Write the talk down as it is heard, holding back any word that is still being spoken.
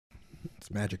It's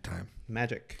magic time.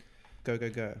 Magic. Go, go,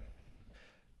 go.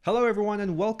 Hello, everyone,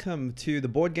 and welcome to the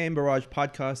Board Game Barrage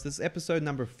Podcast. This is episode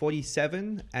number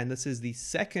 47, and this is the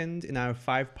second in our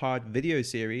 5-part video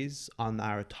series on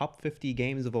our top 50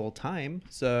 games of all time.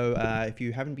 So if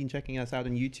you haven't been checking us out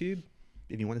on YouTube,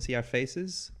 if you want to see our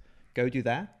faces, go do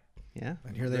that. Yeah.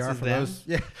 And here they are for those.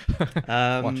 Yeah.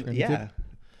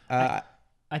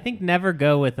 I think never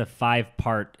go with a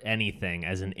 5-part anything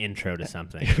as an intro to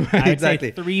something. Right, I'd say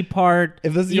 3-part.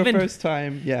 If this is your first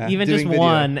time, even just video.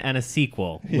 one and a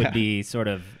sequel would be sort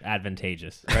of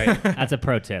advantageous. Right. That's a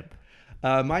pro tip.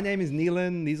 My name is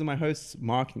Neelan. These are my hosts,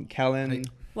 Mark and Kellen.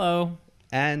 Hello.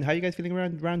 And how are you guys feeling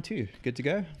around round 2? Good to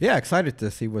go? Yeah, excited to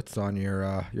see what's on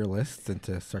your lists and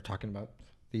to start talking about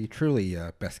the truly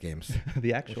best games.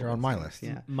 The actual which are on my list.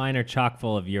 Yeah. Mine are chock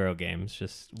full of Euro games,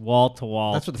 just wall to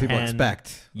wall. That's what the people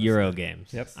expect. Euro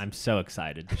games. Yep. I'm so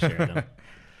excited to share them.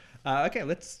 Okay,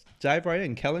 let's dive right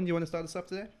in. Kellen, do you want to start us up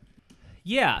today?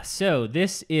 Yeah, so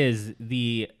this is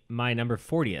my number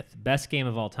 40th best game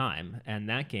of all time, and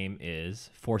that game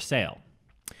is For Sale.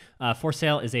 For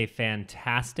Sale is a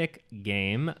fantastic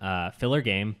game, filler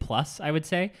game plus, I would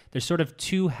say. There's sort of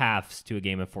two halves to a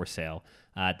game of For Sale.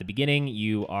 At the beginning,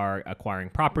 you are acquiring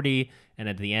property, and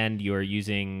at the end, you are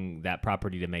using that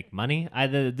property to make money.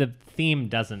 The theme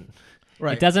doesn't...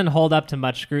 Right. It doesn't hold up to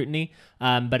much scrutiny,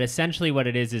 but essentially what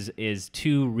it is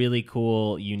two really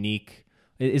cool, unique...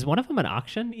 Is one of them an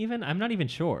auction even? I'm not even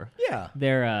sure. Yeah.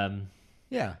 They're...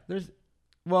 Yeah, there's...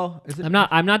 Well, is it...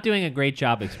 I'm not doing a great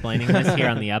job explaining this here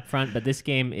on the upfront, but this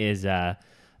game is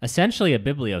essentially a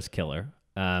Biblios killer,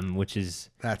 which is...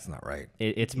 That's not right.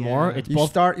 It's more... It's you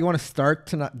both, want to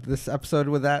start this episode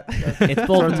with that? It's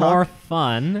both more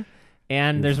fun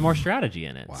and there's more strategy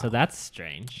in it. Wow. So that's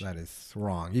strange. That is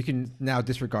wrong. You can now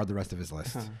disregard the rest of his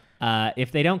list.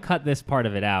 If they don't cut this part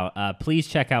of it out, please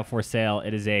check out For Sale.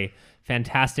 It is a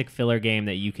fantastic filler game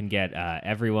that you can get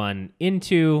everyone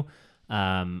into.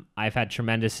 I've had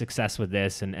tremendous success with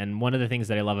this, and one of the things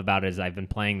that I love about it is I've been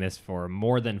playing this for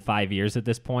more than 5 years at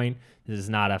this point. This is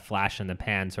not a flash in the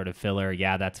pan sort of filler.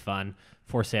 Yeah, that's fun.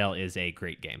 For Sale is a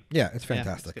great game. Yeah, it's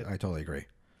fantastic. I totally agree.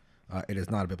 It is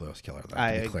not a Biblios killer, though.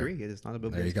 I agree. It is not a Biblios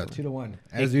killer. There you go. 2-1,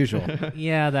 as usual.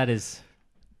 Yeah, that is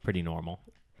pretty normal.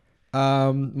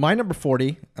 My number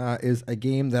 40 is a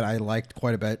game that I liked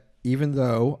quite a bit, even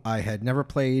though I had never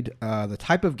played the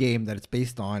type of game that it's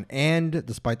based on, and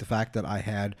despite the fact that I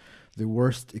had the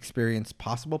worst experience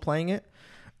possible playing it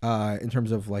in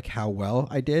terms of like how well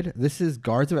I did. This is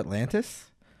Guards of Atlantis,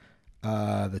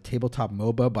 the tabletop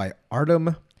MOBA by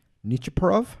Artem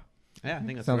Nichiporov. Yeah, I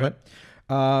think that's Sounds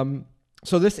right.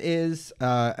 So this is,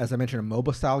 as I mentioned, a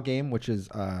MOBA style game, which is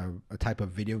a type of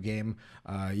video game.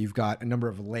 You've got a number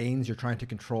of lanes you're trying to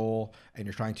control, and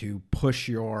you're trying to push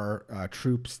your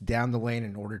troops down the lane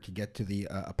in order to get to the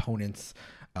opponent's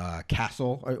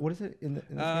castle. What is it in this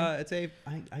game? It's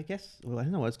I guess, well, I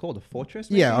don't know what it's called, a fortress?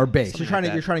 Maybe? Yeah, or base.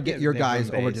 Something You're trying to get your guys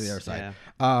over to the other side.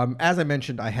 Yeah. As I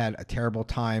mentioned, I had a terrible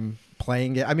time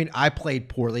playing it. I mean, I played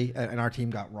poorly, and our team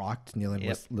got rocked. Neelan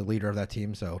was the leader of that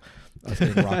team, so I was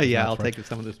getting rocked. Yeah, I'll take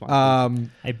some of the responsibility.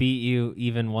 I beat you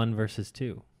even 1 versus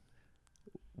 2.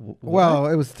 Well,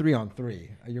 it was 3-on-3.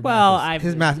 Your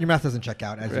math doesn't check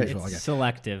out as usual. It's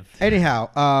selective.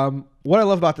 Anyhow, what I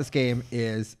love about this game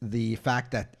is the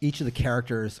fact that each of the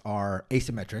characters are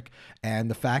asymmetric, and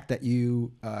the fact that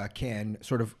you can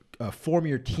sort of form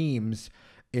your teams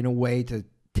in a way to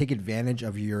take advantage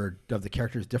of the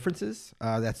characters' differences.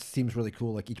 That seems really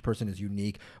cool. Like each person is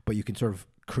unique, but you can sort of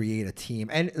create a team,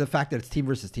 and the fact that it's team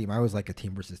versus team. I always like a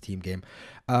team versus team game.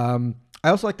 I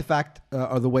also like the fact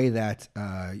or the way that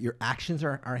your actions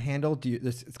are handled.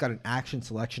 It's got an action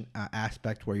selection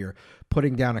aspect where you're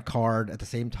putting down a card at the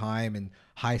same time, and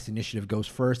highest initiative goes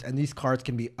first. And these cards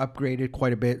can be upgraded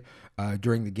quite a bit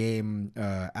during the game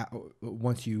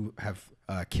once you have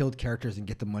killed characters and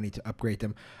get the money to upgrade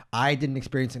them. I didn't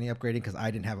experience any upgrading because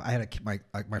I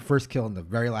had my first kill in the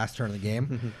very last turn of the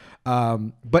game.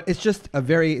 But it's just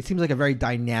it seems like a very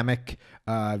dynamic,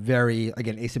 very,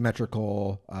 again,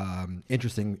 asymmetrical,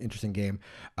 interesting game.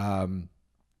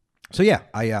 So yeah,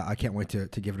 I can't wait to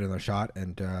give it another shot.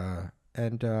 And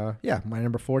yeah, my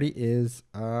number 40 is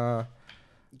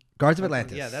Guards of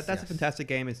Atlantis. Yeah, that's a fantastic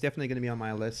game. It's definitely going to be on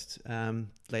my list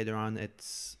later on.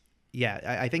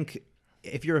 I think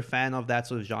if you're a fan of that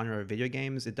sort of genre of video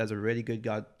games, it does a really good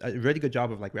job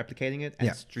of like replicating it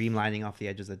and streamlining off the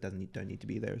edges that don't need to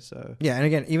be there. So yeah, and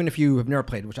again, even if you have never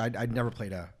played, which I'd never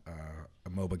played a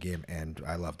MOBA game, and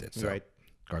I loved it. So right.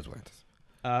 Guards of Atlantis.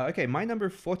 Okay, my number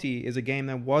 40 is a game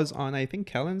that was on, I think,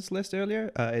 Kellen's list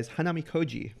earlier. Is Hanami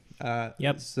Koji.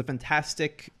 Yep. It's a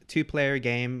fantastic 2-player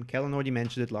game. Kellen already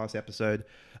mentioned it last episode.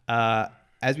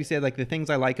 As we said, like the things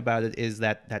I like about it is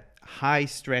that high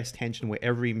stress tension where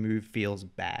every move feels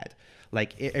bad.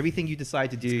 Like everything you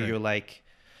decide to do, you're like,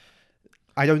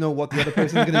 I don't know what the other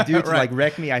person's going to do to like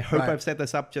wreck me. I hope I've set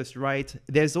this up just right.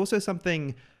 There's also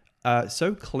something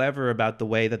so clever about the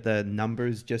way that the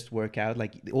numbers just work out.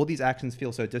 Like all these actions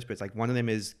feel so disparate. Like one of them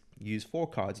is use 4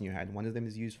 cards in your hand. One of them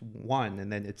is use 1,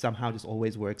 and then it somehow just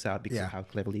always works out because of how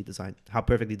cleverly designed, how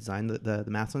perfectly designed the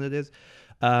maths on it is.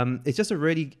 It's just a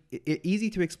really easy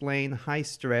to explain, high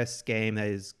stress game that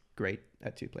is great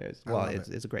at 2 players. Well,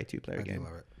 it's a great 2-player game. I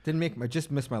love it. I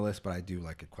just missed my list, but I do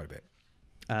like it quite a bit.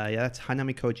 Yeah, that's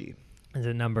Hanami Koji. Is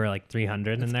it number like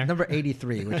 300 in there? Number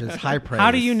 83, which is high praise. How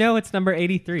do you know it's number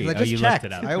 83? I just you checked.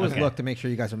 looked it up. I always look to make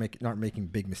sure you guys are not making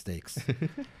big mistakes.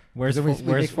 Where's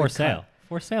For Sale?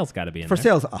 For Sale's got to be in For there.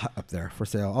 Sale's up there. For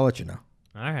Sale. I'll let you know.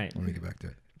 All right. When we get back to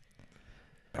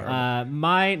it.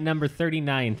 My number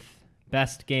 39th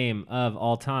best game of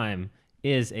all time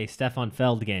is a Stefan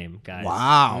Feld game, guys.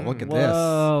 Wow, look at this.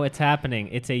 Whoa, it's happening.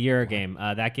 It's a Euro game.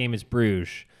 That game is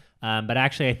Bruges. But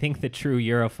actually, I think the true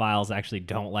Europhiles actually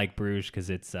don't like Bruges because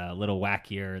it's a little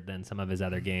wackier than some of his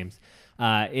other games.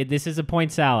 This is a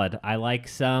point salad. I like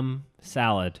some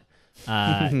salad.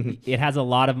 It has a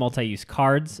lot of multi-use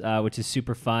cards, which is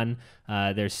super fun.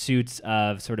 There's suits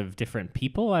of sort of different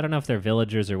people. I don't know if they're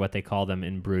villagers or what they call them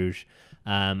in Bruges.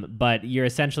 But you're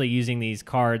essentially using these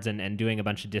cards and doing a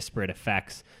bunch of disparate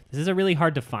effects. This is a really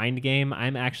hard to find game.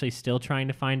 I'm actually still trying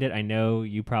to find it. I know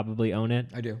you probably own it.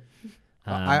 I do.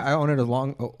 I own it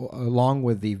along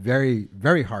with the very,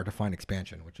 very hard to find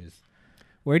expansion, which is...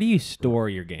 Where do you store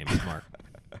your games, Mark?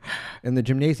 In the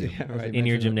gymnasium. Yeah, right. In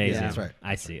your gymnasium. Yeah, that's right.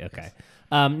 I see. Okay.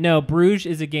 No, Bruges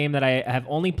is a game that I have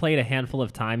only played a handful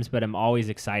of times, but I'm always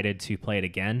excited to play it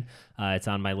again. It's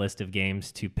on my list of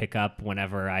games to pick up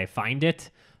whenever I find it.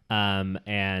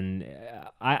 And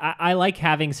I like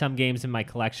having some games in my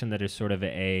collection that are sort of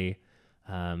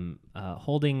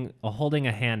holding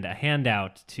a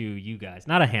handout to you guys.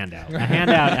 Not a handout. A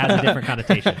handout has a different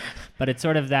connotation, but it's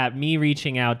sort of that me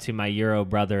reaching out to my Euro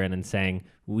brother and saying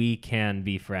we can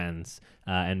be friends.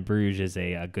 And Bruges is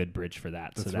a good bridge for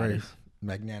that. That's so very that is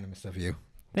magnanimous of you.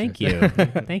 Thank you.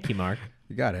 Thank you, Mark.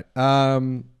 You got it.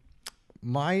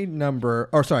 My number,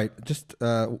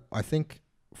 I think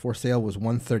For Sale was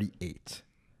 138.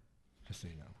 Just so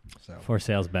you know. So For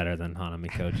Sale's better than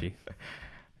Hanami Koji.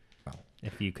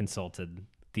 If you consulted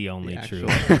the only true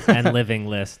and living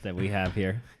list that we have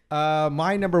here.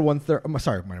 My number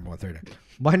 138.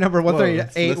 My number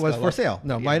 138 was For Sale.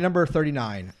 No, my number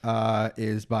 39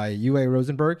 is by Uwe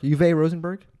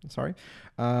Rosenberg. Sorry.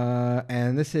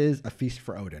 And this is A Feast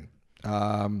for Odin.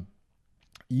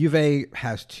 Uwe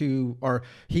has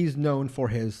he's known for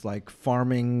his like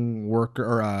farming worker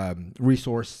or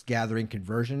resource gathering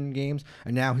conversion games,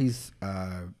 and now he's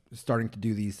starting to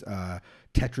do these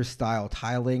Tetris style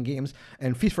tile laying games.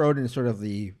 And Feast for Odin is sort of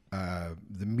the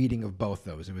meeting of both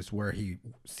those. It was where he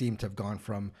seemed to have gone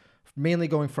from mainly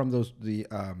going from the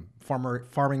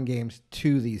farming games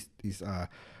to these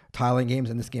tiling games,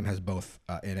 and this game has both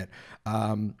in it.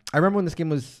 I remember when this game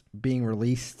was being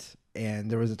released,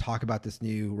 and there was a talk about this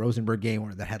new Rosenberg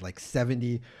game that had like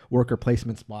 70 worker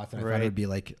placement spots, and I thought it would be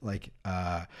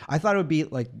I thought it would be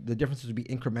like the differences would be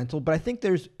incremental, but I think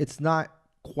it's not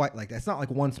quite like that. It's not like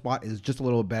one spot is just a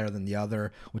little better than the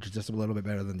other, which is just a little bit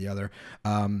better than the other.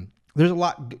 There's a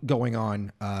lot going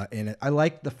on in it. I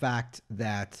like the fact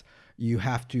that you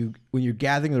have to, when you're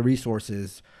gathering the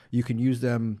resources, you can use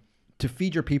them to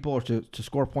feed your people or to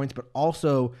score points, but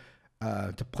also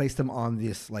to place them on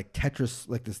this like Tetris,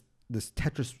 like this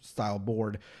Tetris style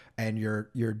board, and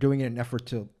you're doing it in an effort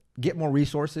to get more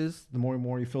resources the more and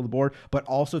more you fill the board, but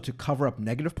also to cover up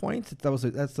negative points.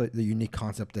 That's the unique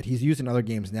concept that he's used in other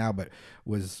games now, but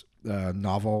was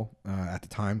novel at the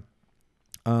time.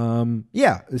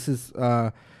 This is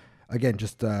again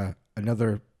just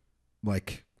another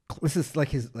like. This is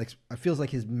like it feels like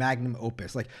his magnum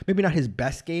opus, like maybe not his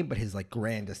best game, but his like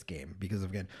grandest game, because of,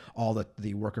 again, all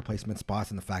the worker placement spots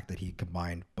and the fact that he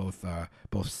combined both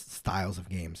styles of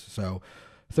games. So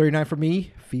 39 for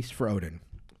me, Feast for Odin.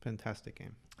 Fantastic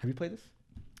game. Have you played this?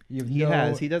 He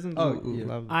has. He doesn't love.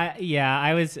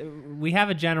 We have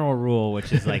a general rule,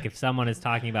 which is like if someone is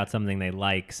talking about something they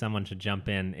like, someone should jump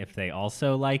in if they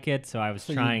also like it. So I was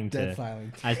trying to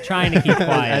keep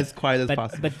quiet. As quiet as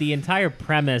possible. But the entire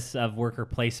premise of worker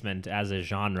placement as a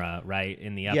genre, right,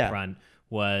 in the upfront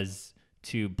was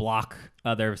to block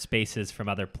other spaces from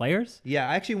other players. Yeah,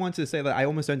 I actually wanted to say that I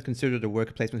almost don't consider it a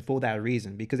worker placement for that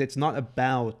reason, because it's not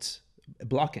about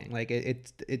blocking. Like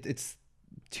it's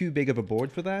too big of a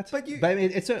board for that. But I mean,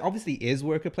 it obviously is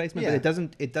worker placement, Yeah. but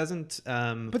it doesn't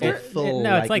no, fulfill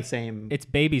like it's like the same. it's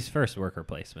baby's first worker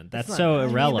placement. That's not- so I mean,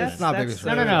 irrelevant. that's not baby's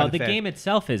No, first. no. The unfair. game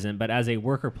itself isn't, but as a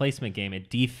worker placement game, it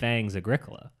defangs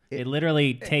Agricola. It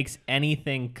literally takes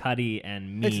anything cutty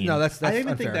and mean. That's I don't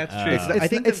even unfair. think that's true. It's, I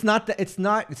think it's not that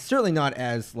it's certainly not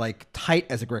as like tight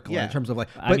as Agricola Yeah. in terms of like.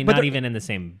 I mean, not even in the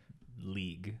same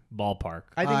league ballpark.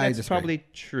 I think I that's disagree. probably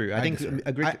true. I think disagree.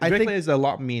 Agricola I think- is a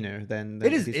lot meaner than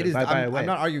It is. these It is. by a I'm way.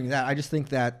 not arguing that. I just think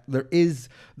that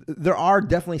there are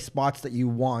definitely spots that you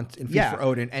want in Feast Yeah. for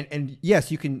Odin, and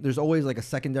yes, you can. There's always like a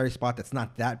secondary spot that's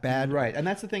not that bad. Right, and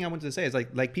that's the thing I wanted to say is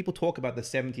like people talk about the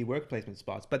 70 work placement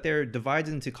spots, but they're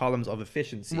divided into columns of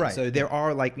efficiency. Right. So there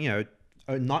are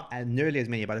not nearly as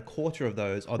many, about a quarter of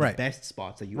those are the Right. best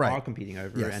spots that you Right. are competing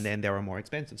over, Yes. and then there are more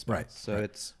expensive spots. Right. So Right.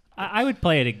 it's I would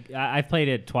play it. I've played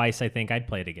it twice. I think I'd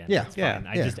play it again. Yeah. It's Yeah. fine.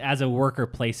 I Yeah. just as a worker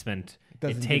placement,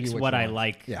 Doesn't it give takes you what what you I want.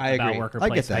 like Yeah. I about agree. worker I get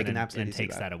that. placement I can and absolutely see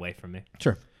takes that. that away from me.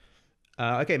 Sure.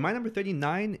 okay. My number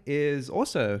 39 is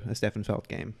also a Stefan Feld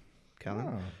game.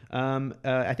 Callan.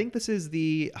 I think this is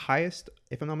the highest,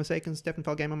 if I'm not mistaken, Stefan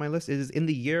Feld game on my list. It is In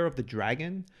the Year of the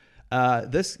Dragon.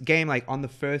 This game, like on the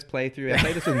first playthrough, I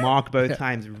played this with Mark both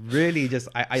times. Really, just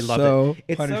I love it.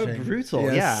 It's punishing. so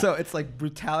brutal. Yeah. So it's like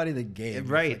brutality of the game.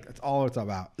 Right. It's like, that's all it's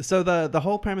about. So the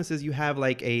whole premise is you have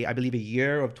like I believe a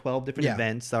year of 12 different Yeah.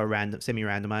 events that are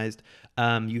semi-randomized.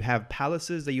 You have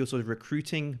palaces that you're sort of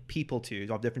recruiting people to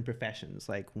of different professions.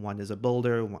 Like one is a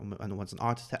builder, one's an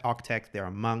architect. There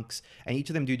are monks, and each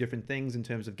of them do different things in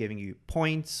terms of giving you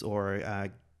points or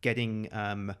getting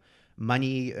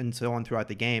money and so on throughout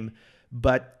the game.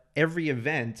 But every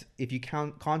event, if you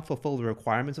can't fulfill the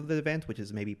requirements of the event, which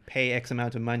is maybe pay X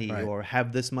amount of money Right. or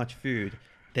have this much food,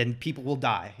 then people will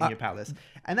die in your palace.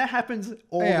 And that happens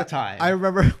all Yeah, the time. I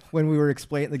remember when we were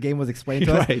the game was explained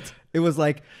to us. Right. It was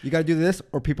like, you got to do this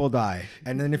or people die.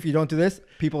 And then if you don't do this,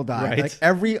 people die. Right. Like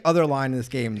every other line in this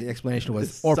game, the explanation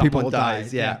was, or Someone people will die.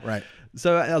 dies, yeah. Right.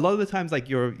 So a lot of the times, like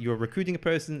you're recruiting a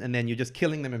person and then you're just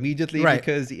killing them immediately Right.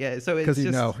 because so it's 'Cause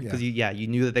you just know, because you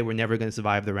knew that they were never going to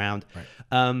survive the round.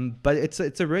 Right. But it's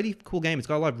a really cool game. It's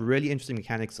got a lot of really interesting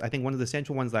mechanics. I think one of the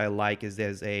central ones that I like is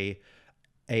there's a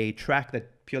track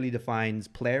that purely defines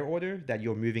player order that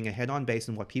you're moving ahead on based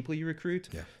on what people you recruit.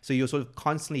 Yeah. So you're sort of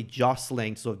constantly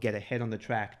jostling to sort of get ahead on the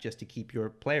track just to keep your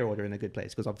player order in a good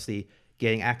place because obviously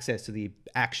getting access to the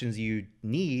actions you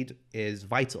need is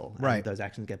vital. And Right. those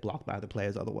actions get blocked by other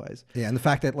players otherwise. Yeah. And the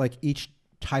fact that like each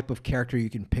type of character you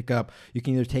can pick up, you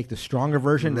can either take the stronger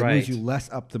version that moves Right. you less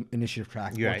up the initiative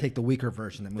track, or Right. take the weaker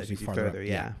version that moves That you takes you farther further.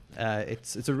 up. Yeah.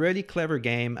 It's a really clever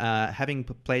game. Having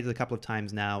played it a couple of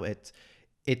times now,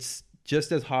 it's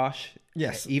just as harsh.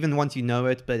 Yes. Even once you know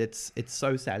it, but it's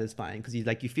so satisfying because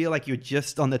you feel like you're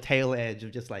just on the tail edge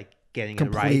of just like getting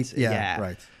it right. Yeah.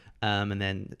 Right. And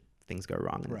then things go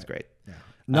wrong and it's great. Yeah.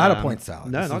 Not a point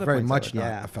salad. No, This not is a very point much salad,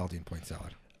 not yeah. a Feldian point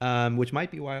salad. Which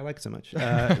might be why I like it so much.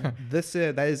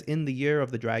 That is In the Year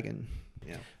of the Dragon.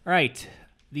 Yeah. All right,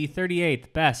 the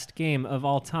 38th best game of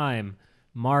all time.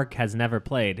 Mark has never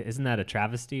played. Isn't that a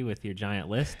travesty with your giant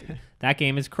list? That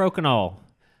game is Crokinole.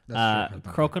 That's true.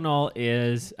 Crokinole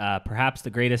is perhaps the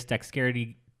greatest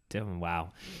dexterity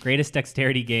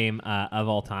game of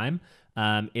all time.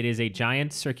 It is a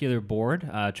giant circular board,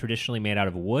 traditionally made out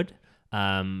of wood.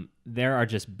 There are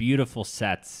just beautiful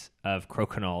sets of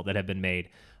Crokinole that have been made.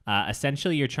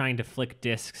 Essentially, you're trying to flick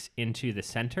discs into the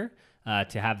center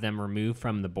to have them removed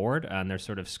from the board, and they're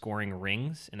sort of scoring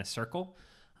rings in a circle.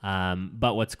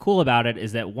 But what's cool about it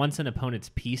is that once an opponent's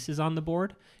piece is on the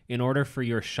board, in order for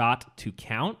your shot to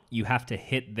count, you have to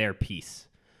hit their piece.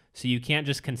 So you can't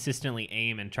just consistently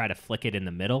aim and try to flick it in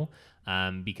the middle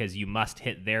because you must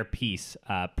hit their piece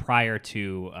prior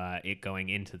to it going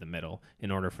into the middle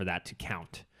in order for that to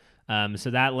count. So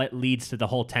that leads to the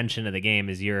whole tension of the game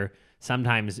is you're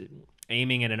sometimes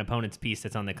aiming at an opponent's piece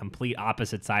that's on the complete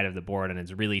opposite side of the board and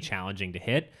it's really challenging to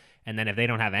hit. And then if they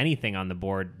don't have anything on the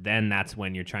board, then that's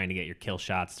when you're trying to get your kill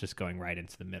shots just going right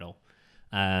into the middle.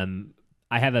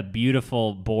 I have a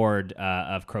beautiful board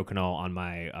of Crokinole on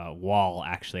my wall.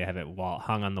 Actually, I have it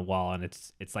hung on the wall, and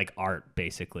it's like art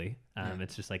basically.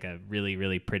 It's just like a really,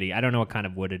 really pretty. I don't know what kind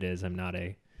of wood it is. I'm not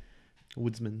a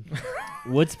Woodsman.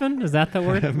 woodsman. Is that the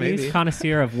word? Maybe.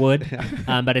 Connoisseur of wood.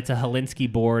 But it's a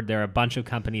Helsinki board. There are a bunch of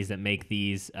companies that make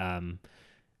these.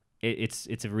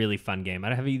 It's a really fun game.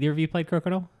 Have either of you played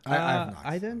Crokinole? I have not.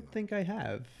 I don't think I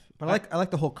have. But I like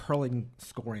the whole curling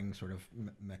scoring sort of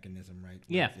mechanism, right?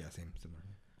 Yeah. Similar.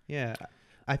 Yeah.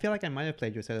 I feel like I might have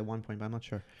played your set at one point, but I'm not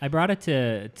sure. I brought it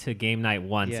to game night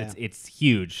once. Yeah. It's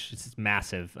huge. It's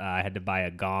massive. I had to buy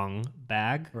a gong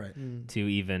bag Right. to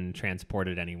even transport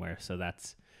it anywhere. So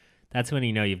that's That's when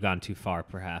you know you've gone too far,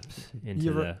 perhaps,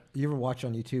 into You ever watch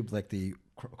on YouTube like the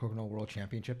Crokinole World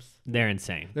Championships? They're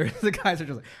insane. The guys are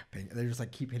just like they're just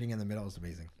like keep hitting in the middle. It's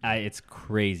amazing. It's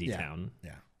crazy town.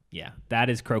 Yeah. That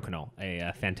is Crokinole,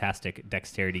 a fantastic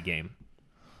dexterity game.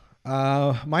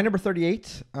 My number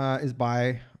 38 is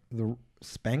by the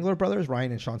Spangler brothers,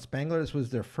 Ryan and Sean Spangler. This was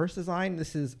their first design.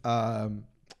 This is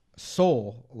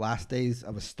Soul, Last Days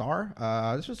of a Star.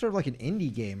 This was sort of like an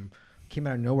indie game. Came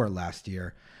out of nowhere last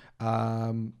year.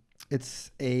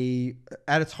 It's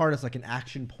at its heart, it's like an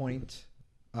action point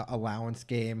allowance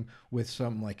game with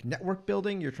some like network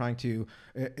building. You're trying to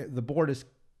the board is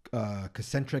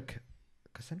concentric.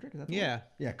 Concentric? Is that the word?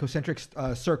 Yeah, concentric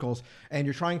circles, and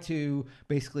you're trying to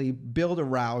basically build a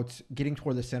route, getting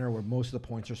toward the center where most of the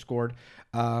points are scored.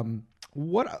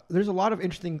 There's a lot of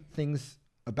interesting things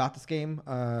about this game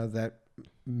that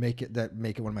make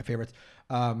it one of my favorites.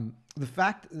 The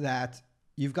fact that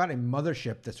you've got a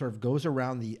mothership that sort of goes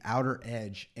around the outer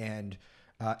edge, and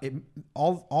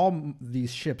all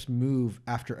these ships move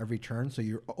after every turn, so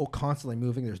you're constantly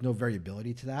moving. There's no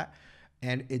variability to that.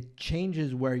 And it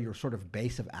changes where your sort of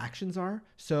base of actions are.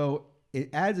 So it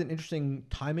adds an interesting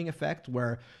timing effect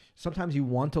where sometimes you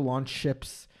want to launch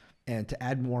ships and to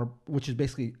add more, which is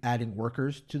basically adding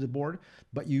workers to the board,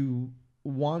 but you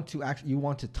want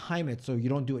to time it so you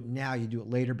don't do it now, you do it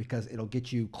later because it'll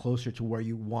get you closer to where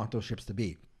you want those ships to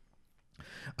be.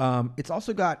 It's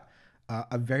also got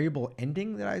a variable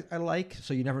ending that I like,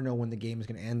 so you never know when the game is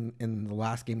going to end. In the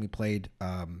last game we played,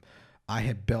 I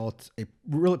had built a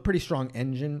really pretty strong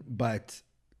engine, but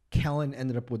Kellen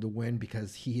ended up with the win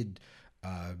because he had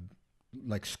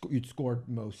you'd scored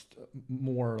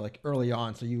more like early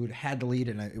on, so you had the lead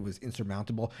and it was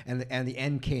insurmountable. And the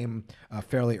end came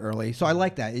fairly early, so I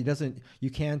like that.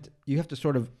 You have to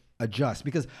sort of adjust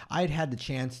because I had the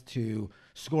chance to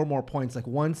score more points. Like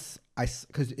once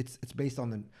because it's based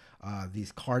on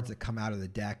these cards that come out of the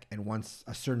deck, and once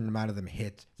a certain amount of them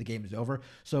hit, the game is over.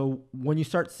 So when you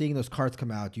start seeing those cards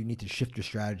come out, you need to shift your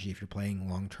strategy if you're playing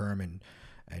long term and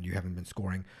you haven't been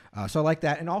scoring. So I like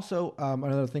that. And also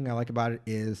another thing I like about it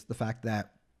is the fact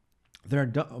that there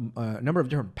are a number of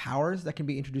different powers that can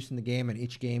be introduced in the game, and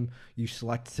each game you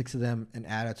select 6 of them and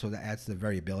add it, so that adds to the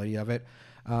variability of it.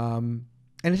 And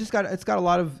it's got a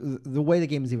lot of the way the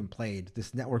game is even played,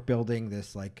 this network building,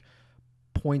 this like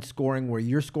point scoring where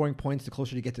you're scoring points the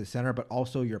closer you get to the center, but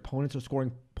also your opponents are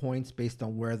scoring points based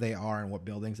on where they are and what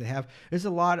buildings they have. There's a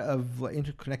lot of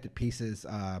interconnected pieces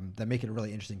that make it a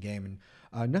really interesting game,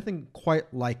 and nothing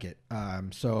quite like it.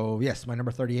 So yes, my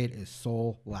number 38 is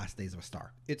Soul, Last Days of a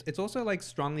Star. It's also like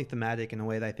strongly thematic in a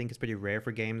way that I think is pretty rare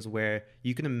for games where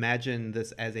you can imagine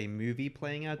this as a movie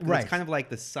playing out. Right. It's kind of like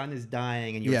the sun is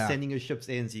dying and you're sending your ships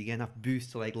in so you get enough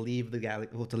boost to like leave the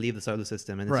galaxy or to leave the solar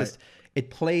system, and it's it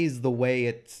plays the way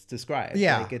it's described.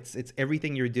 Yeah, like it's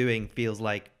everything you're doing feels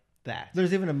like that.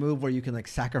 There's even a move where you can like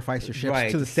sacrifice your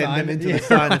ships to the send sun. them into the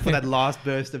sun for that last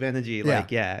burst of energy.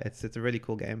 Like it's a really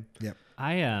cool game. Yep.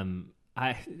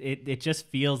 It just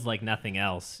feels like nothing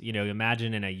else. You know,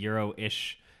 imagine in a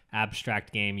Euro-ish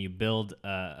abstract game, you build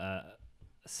a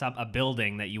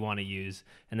building that you want to use,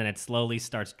 and then it slowly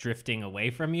starts drifting away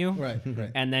from you. Right.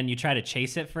 And then you try to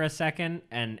chase it for a second,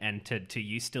 and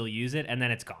to still use it, and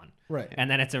then it's gone. Right.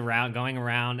 And then it's going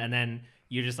around, and then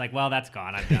you're just like, well, that's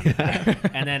gone. I've done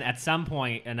that. And then at some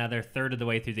point, another third of the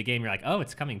way through the game, you're like, oh,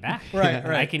 it's coming back. Right.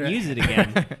 I can use it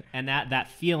again. And that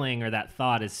feeling or that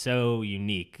thought is so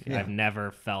unique. Yeah. I've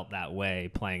never felt that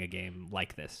way playing a game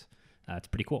like this. It's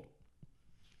pretty cool.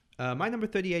 My number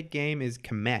 38 game is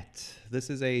Komet. This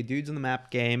is a dudes on the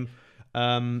map game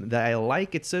that I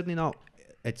like. It's certainly not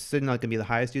going to be the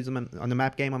highest dudes on the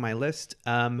map game on my list.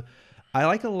 I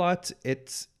like it a lot.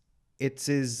 It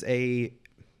is a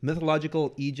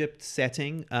mythological Egypt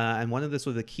setting, and one of the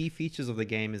sort of the key features of the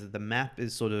game is that the map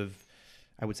is sort of,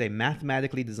 I would say,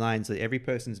 mathematically designed so that every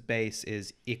person's base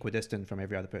is equidistant from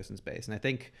every other person's base. And I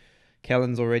think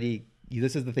Kellen's already,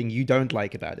 this is the thing you don't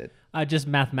like about it. Just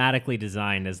mathematically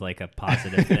designed is like a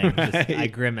positive thing. Right. I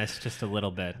grimace just a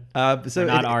little bit. So we're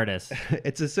not artists.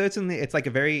 It's certainly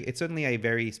a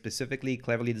very specifically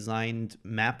cleverly designed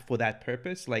map for that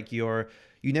purpose. Like you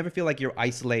never feel like you're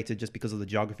isolated just because of the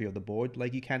geography of the board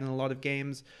like you can in a lot of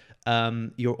games.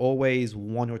 You're always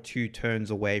 1 or 2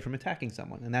 turns away from attacking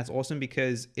someone. And that's awesome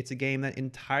because it's a game that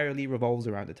entirely revolves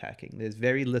around attacking. There's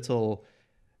very little,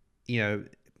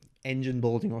 engine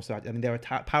building or so. I mean, there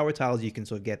are power tiles you can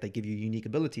sort of get that give you unique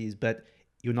abilities, but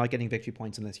you're not getting victory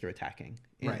points unless you're attacking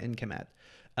in Komet.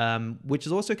 Which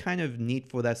is also kind of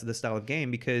neat for this style of game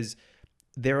because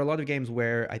there are a lot of games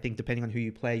where I think depending on who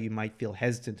you play, you might feel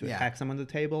hesitant to attack someone at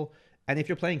the table. And if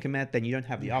you're playing Komet, then you don't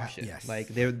have the option. Yes. Like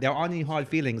there aren't any hard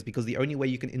feelings because the only way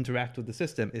you can interact with the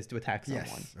system is to attack someone.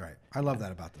 Yes, right. I love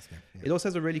that about this game. Yeah. It also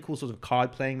has a really cool sort of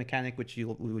card playing mechanic, which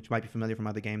might be familiar from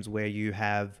other games, where you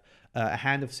have a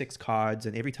hand of 6 cards,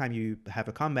 and every time you have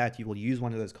a combat, you will use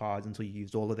one of those cards until you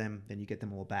used all of them. Then you get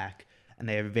them all back, and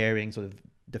they have varying sort of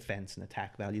defense and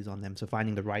attack values on them. So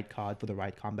finding the right card for the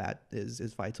right combat is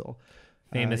vital.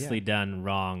 Famously done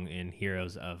wrong in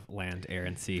Heroes of Land, Air,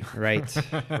 and Sea. Right.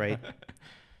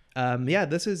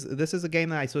 This is a game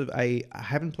that I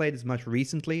haven't played as much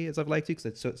recently as I'd like to,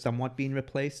 because it's somewhat been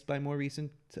replaced by more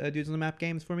recent Dudes on the Map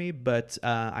games for me. But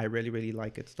I really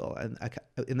like it still, and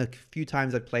in the few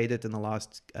times I've played it in the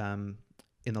last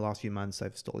few months,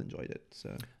 I've still enjoyed it.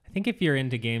 So I think if you're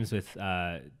into games with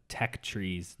tech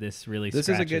trees, this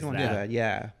is a good one.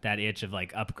 That itch of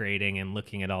like upgrading and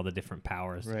looking at all the different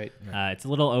powers. Right. It's a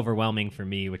little overwhelming for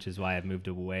me, which is why I've moved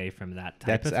away from that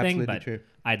type of thing. But true.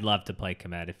 I'd love to play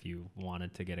Komet if you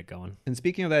wanted to get it going. And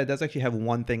speaking of that, it does actually have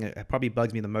one thing that probably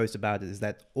bugs me the most about it, is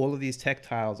that all of these tech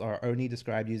tiles are only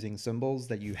described using symbols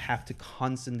that you have to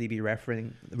constantly be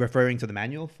referring to the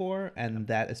manual for, and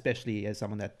that, especially as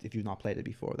someone that, if you've not played it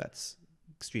before, that's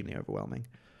extremely overwhelming.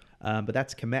 But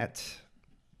that's Komet.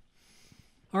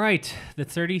 All right, the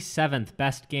 37th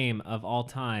best game of all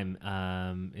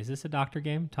time. Is this a doctor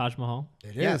game? Taj Mahal?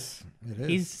 It Yes. is. It is.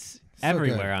 He's So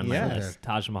everywhere good. on my Yeah. list.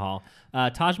 Taj Mahal.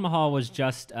 Taj Mahal was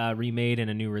just remade in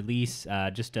a new release,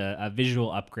 just a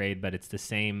visual upgrade, but it's the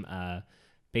same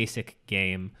basic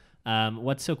game.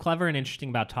 What's so clever and interesting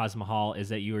about Taj Mahal is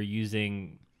that you are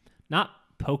using not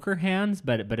poker hands,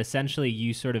 but essentially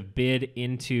you sort of bid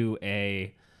into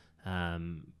a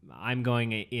I'm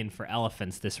going in for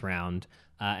elephants this round,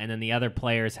 and then the other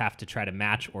players have to try to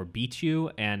match or beat you,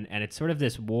 and it's sort of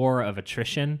this war of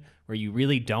attrition where you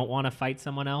really don't want to fight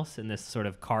someone else in this sort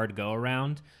of card go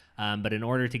around, but in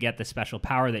order to get the special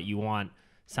power that you want,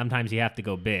 sometimes you have to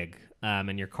go big,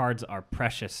 and your cards are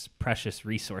precious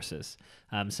resources.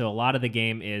 So a lot of the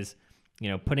game is,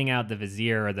 putting out the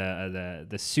vizier or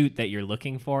the suit that you're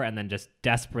looking for, and then just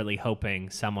desperately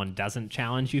hoping someone doesn't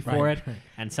challenge you for it,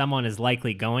 and someone is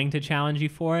likely going to challenge you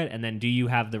for it, and then do you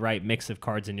have the right mix of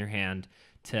cards in your hand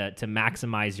to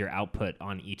maximize your output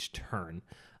on each turn.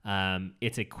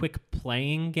 It's a quick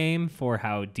playing game for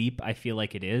how deep I feel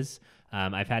like it is.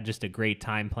 I've had just a great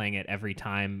time playing it every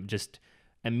time, just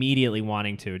immediately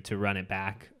wanting to run it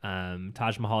back.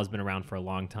 Taj Mahal has been around for a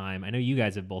long time. I know you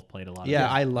guys have both played a lot of it.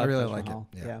 I love really Taj like Mahal.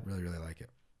 it. Yeah, really like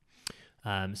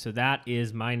it. So that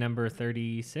is my number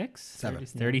 36?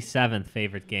 37th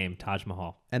favorite game, Taj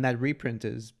Mahal. And that reprint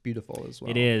is beautiful as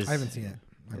well. It is. I haven't seen it.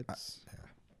 It's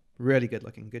really good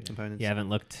looking, good components. You haven't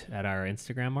looked at our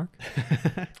Instagram,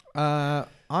 Mark?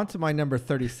 On to my number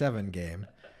 37 game.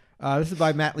 This is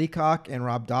by Matt Leacock and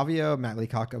Rob Davio. Matt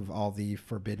Leacock of all the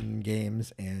Forbidden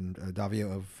games, and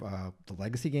Davio of the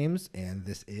Legacy games. And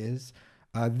this is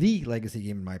the Legacy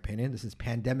game, in my opinion. This is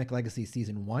Pandemic Legacy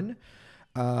Season 1.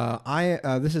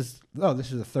 This is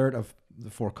the third of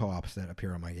the 4 co-ops that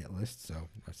appear on my get list. So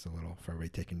that's a little for everybody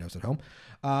taking notes at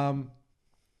home.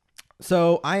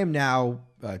 So I am now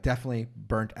definitely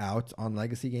burnt out on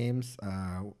Legacy games.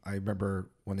 I remember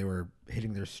when they were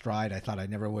hitting their stride, I thought I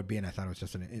never would be, and I thought it was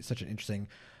just such an interesting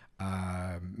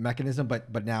mechanism.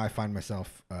 But now I find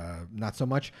myself not so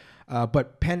much.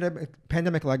 But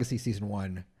Pandemic Legacy Season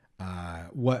 1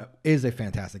 what is a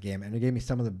fantastic game, and it gave me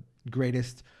some of the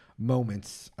greatest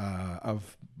moments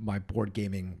of my board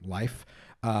gaming life.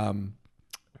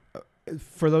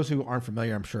 For those who aren't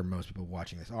familiar, I'm sure most people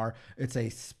watching this are. It's a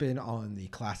spin on the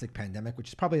classic Pandemic, which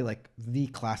is probably like the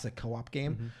classic co-op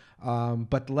game. Mm-hmm.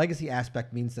 But the legacy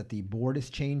aspect means that the board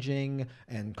is changing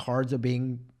and cards are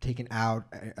being taken out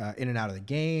in and out of the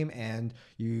game, and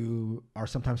you are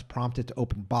sometimes prompted to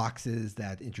open boxes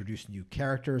that introduce new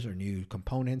characters or new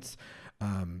components.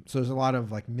 So there's a lot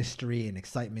of like mystery and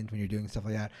excitement when you're doing stuff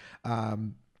like that.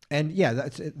 And yeah,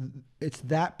 it's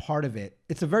that part of it.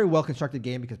 It's a very well-constructed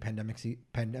game because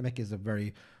Pandemic is a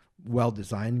very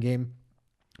well-designed game.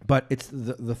 But it's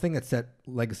the thing that set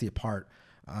Legacy apart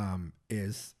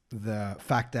is the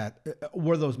fact that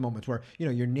were those moments where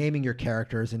you're naming your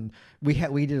characters, and we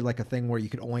did like a thing where you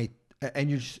could only, and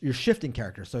you're shifting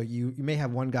characters. So you may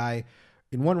have one guy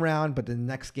in one round, but the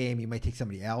next game you might take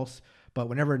somebody else. But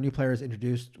whenever a new player is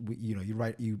introduced,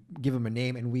 you give them a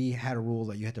name, and we had a rule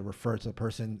that you had to refer to the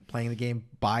person playing the game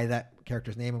by that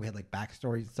character's name, and we had like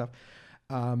backstories and stuff.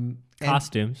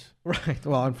 Costumes. Right.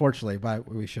 Well, unfortunately, but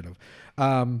we should have.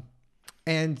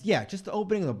 And yeah, just the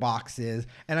opening of the boxes.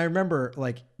 And I remember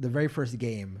like the very first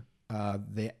game,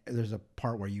 there's a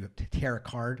part where you have to tear a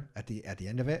card at the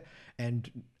end of it.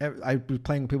 And I was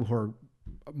playing with people who are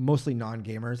mostly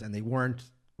non-gamers, and they weren't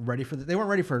ready for they weren't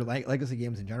ready for legacy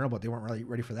games in general, but they weren't really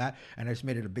ready for that. And I just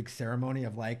made it a big ceremony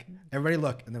of like, everybody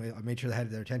look, and then I made sure they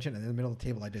had their attention. And in the middle of the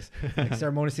table, I just like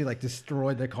ceremoniously like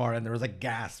destroyed the card, and there was like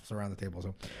gasps around the table.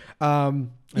 So,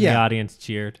 The audience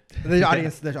cheered. The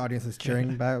audience is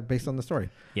cheering based on the story.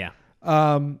 Yeah.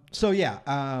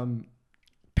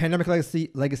 Pandemic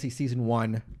Legacy Season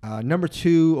 1, number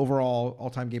 2 overall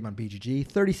all-time game on BGG,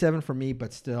 37 for me,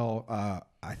 but still,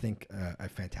 I think a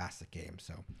fantastic game.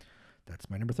 So that's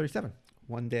my number 37.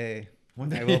 One day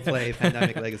I will play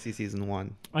Pandemic Legacy Season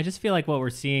 1. I just feel like what we're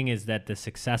seeing is that the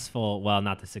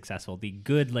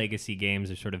good Legacy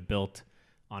games are sort of built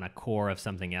on a core of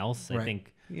something else. Right. I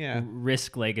think Yeah.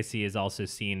 Risk Legacy is also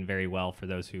seen very well for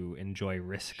those who enjoy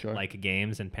Risk-like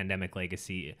games, and Pandemic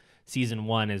Legacy Season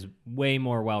 1 is way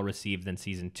more well-received than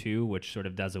Season 2, which sort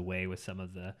of does away with some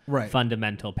of the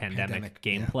fundamental pandemic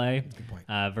gameplay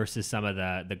versus some of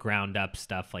the ground-up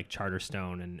stuff like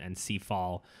Charterstone and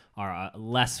Seafall are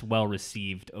less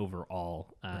well-received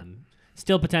overall.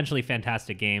 Still potentially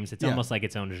fantastic games. It's almost like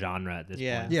its own genre at this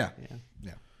point. Yeah.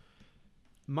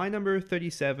 My number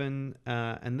 37,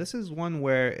 and this is one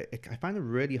where I find it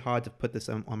really hard to put this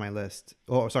on my list.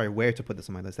 Oh, sorry, where to put this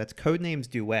on my list. That's Codenames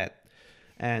Duet.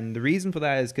 And the reason for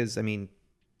that is because, I mean,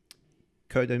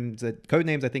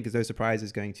 Codenames, I think, is no surprise,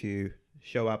 is going to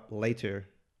show up later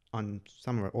on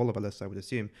some or all of our lists, I would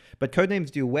assume. But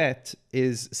Codenames Duet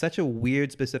is such a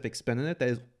weird, specific spin on it that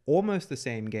is almost the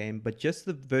same game, but just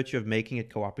the virtue of making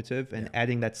it cooperative and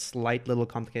adding that slight little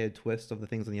complicated twist of the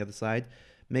things on the other side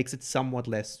makes it somewhat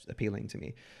less appealing to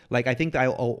me. Like, I think that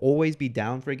I'll always be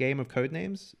down for a game of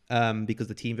Codenames because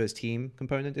the team versus team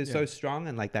component is so strong,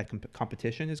 and like that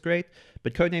competition is great.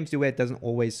 But Codenames Duet doesn't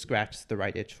always scratch the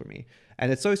right itch for me.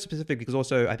 And it's so specific because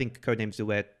also I think Codenames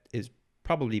Duet is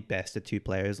probably best at 2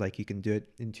 players. Like, you can do it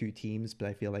in 2 teams, but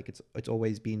I feel like it's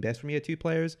always been best for me at 2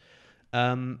 players.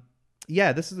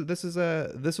 This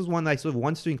is one I sort of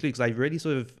wanted to include because I really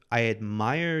I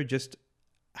admire just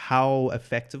how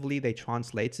effectively they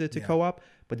translated it to co-op,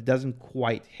 but it doesn't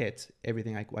quite hit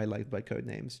everything I like about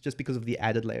Codenames just because of the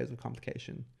added layers of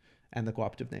complication and the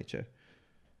cooperative nature.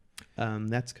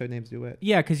 That's Codenames Duet.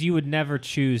 Yeah, because you would never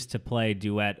choose to play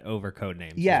Duet over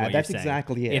Codenames. Yeah, that's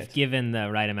exactly it. If given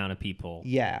the right amount of people.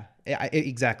 Yeah,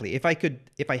 exactly. If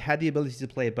I had the ability to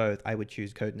play both, I would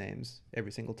choose Codenames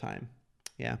every single time.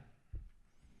 Yeah.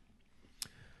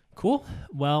 Cool.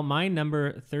 Well, my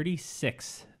number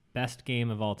 36 best game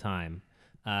of all time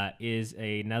is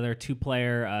another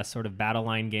 2-player sort of battle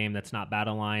line game that's not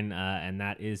battle line, and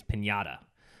that is Pinata.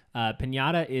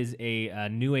 Pinata is a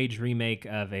new age remake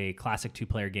of a classic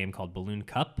 2-player game called Balloon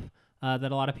Cup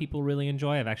that a lot of people really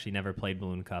enjoy. I've actually never played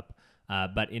Balloon Cup,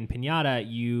 but in Pinata,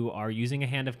 you are using a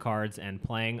hand of cards and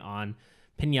playing on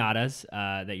pinatas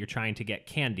that you're trying to get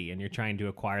candy, and you're trying to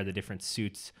acquire the different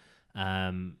suits,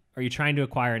 or you're trying to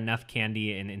acquire enough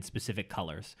candy in specific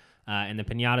colors. And the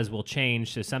pinatas will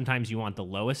change. So sometimes you want the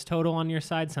lowest total on your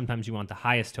side. Sometimes you want the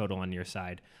highest total on your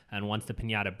side. And once the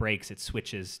pinata breaks, it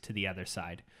switches to the other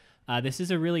side. This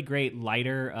is a really great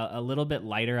a little bit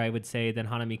lighter, I would say, than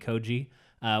Hanami Koji.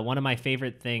 One of my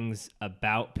favorite things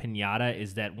about Pinata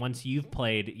is that once you've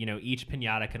played, each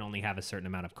Pinata can only have a certain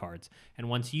amount of cards. And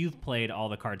once you've played all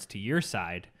the cards to your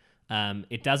side,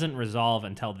 it doesn't resolve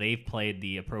until they've played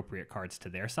the appropriate cards to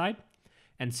their side.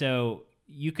 And so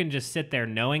you can just sit there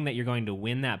knowing that you're going to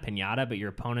win that Pinata, but your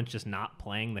opponent's just not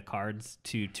playing the cards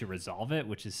to resolve it,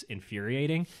 which is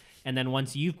infuriating. And then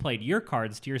once you've played your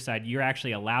cards to your side, you're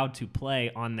actually allowed to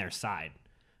play on their side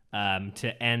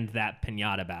to end that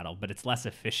Pinata battle. But it's less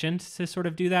efficient to sort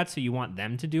of do that, so you want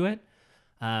them to do it.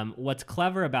 What's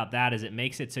clever about that is it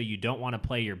makes it so you don't want to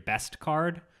play your best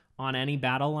card on any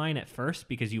battle line at first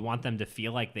because you want them to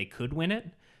feel like they could win it.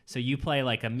 So you play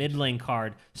like a mid-lane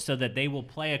card so that they will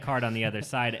play a card on the other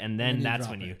side, and then that's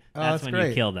when you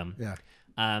kill them. Yeah.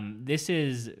 This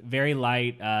is very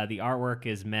light. The artwork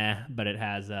is meh, but it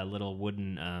has little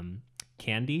wooden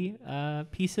candy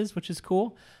pieces, which is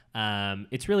cool.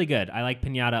 It's really good. I like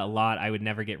Pinata a lot. I would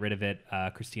never get rid of it.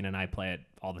 Christina and I play it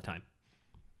all the time.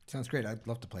 Sounds great. I'd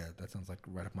love to play it. That sounds like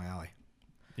right up my alley.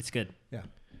 It's good. Yeah.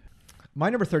 My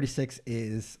number 36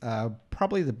 is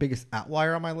probably the biggest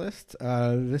outlier on my list.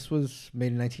 This was made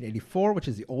in 1984, which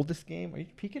is the oldest game. Are you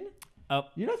peeking? Oh.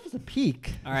 You're not supposed to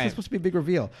peek. All right. This is supposed to be a big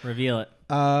reveal. Reveal it.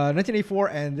 1984,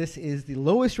 and this is the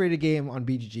lowest rated game on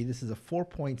BGG. This is a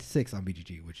 4.6 on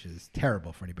BGG, which is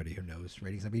terrible for anybody who knows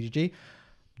ratings on BGG.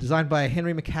 Designed by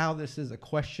Henry Macau, this is A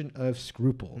Question of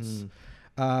Scruples.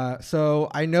 So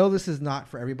I know this is not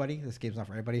for everybody. This game's not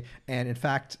for everybody. And in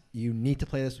fact, you need to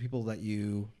play this with people that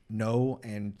you know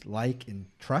and like and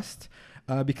trust,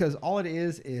 because all it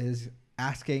is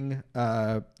asking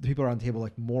the people around the table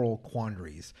like moral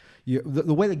quandaries.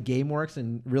 The way the game works,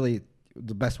 and really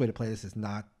the best way to play this is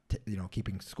not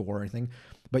keeping score or anything,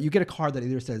 but you get a card that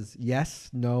either says yes,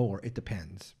 no, or it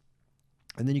depends,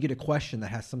 and then you get a question that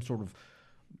has some sort of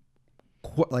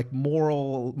like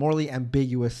morally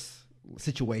ambiguous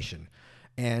situation,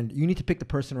 and you need to pick the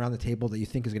person around the table that you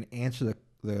think is going to answer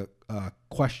the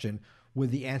question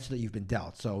with the answer that you've been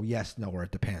dealt. So yes, no, or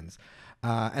it depends.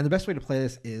 And the best way to play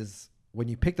this is when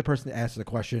you pick the person to answer the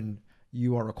question,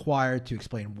 you are required to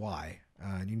explain why.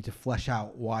 And you need to flesh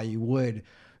out why you would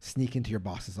sneak into your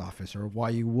boss's office, or why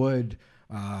you would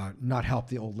not help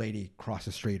the old lady cross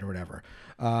the street or whatever.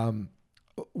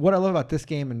 What I love about this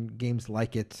game and games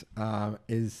like it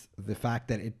is the fact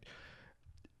that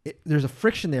there's a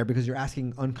friction there because you're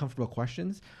asking uncomfortable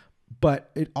questions, but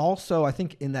it also, I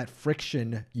think in that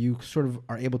friction, you sort of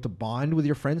are able to bond with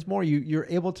your friends more. You're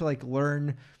able to like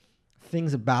learn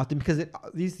things about them, because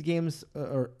these games,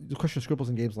 or the question of scribbles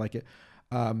and games like it,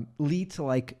 lead to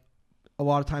like a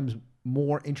lot of times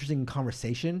more interesting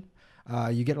conversation.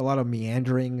 You get a lot of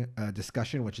meandering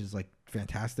discussion, which is like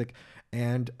fantastic.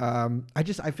 And I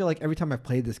feel like every time I've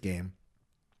played this game,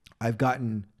 I've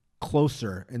gotten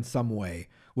closer in some way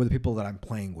with the people that I'm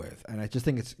playing with, and I just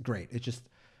think it's great. It just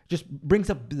brings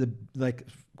up the like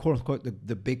quote unquote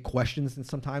the big questions, and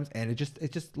sometimes, and it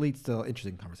just leads to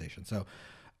interesting conversation. So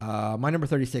my number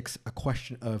 36, A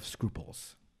Question of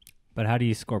Scruples. But how do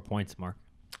you score points, Mark?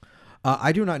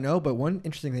 I do not know, but one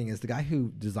interesting thing is the guy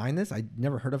who designed this, I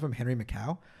never heard of him, Henry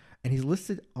McCow, and he's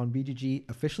listed on BGG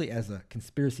officially as a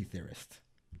conspiracy theorist.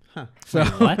 Huh. So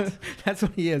what? That's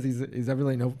what he is. He's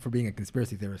everybody known for being a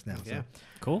conspiracy theorist now. Yeah. So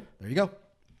Cool. there you go.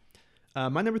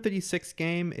 My number 36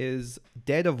 game is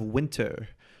Dead of Winter.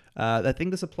 I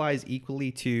think this applies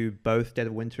equally to both Dead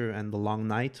of Winter and The Long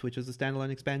Night, which is a standalone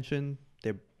expansion.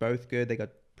 They're both good. They got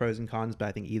pros and cons, but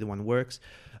I think either one works.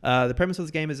 The premise of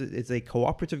this game is it's a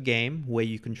cooperative game where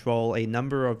you control a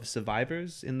number of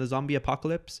survivors in the zombie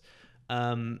apocalypse.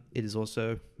 It is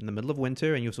also in the middle of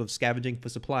winter, and you're sort of scavenging for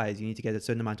supplies. You need to get a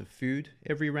certain amount of food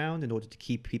every round in order to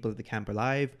keep people at the camp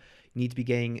alive. You need to be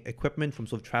getting equipment from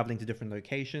sort of traveling to different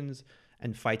locations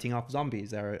and fighting off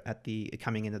zombies that are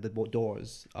coming in at the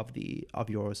doors of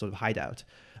your sort of hideout.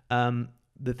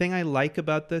 The thing I like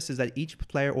about this is that each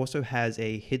player also has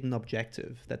a hidden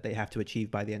objective that they have to achieve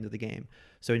by the end of the game.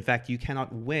 So in fact, you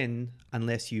cannot win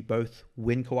unless you both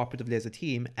win cooperatively as a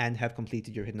team and have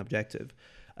completed your hidden objective.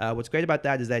 What's great about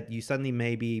that is that you suddenly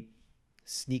may be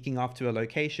sneaking off to a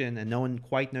location and no one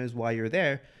quite knows why you're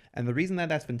there. And the reason that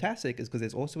that's fantastic is because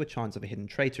there's also a chance of a hidden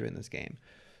traitor in this game.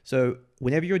 So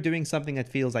whenever you're doing something that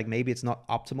feels like maybe it's not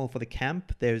optimal for the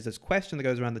camp, there's this question that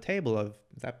goes around the table of,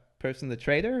 is that person the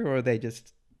traitor, or are they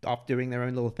just off doing their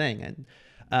own little thing?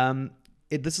 And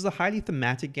this is a highly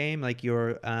thematic game. Like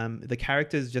the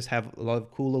characters just have a lot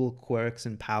of cool little quirks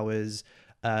and powers.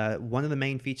 One of the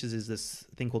main features is this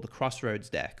thing called the Crossroads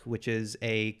deck, which is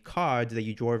a card that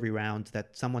you draw every round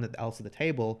that someone else at the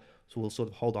table will sort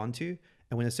of hold on to.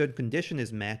 And when a certain condition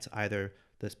is met, either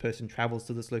this person travels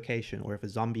to this location, or if a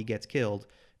zombie gets killed,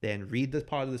 then read this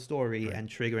part of the story and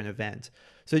trigger an event.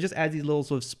 So it just adds these little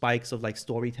sort of spikes of like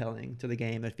storytelling to the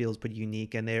game that feels pretty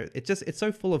unique. And it's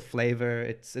so full of flavor.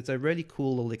 It's a really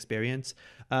cool little experience.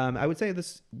 I would say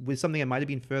this was something that might have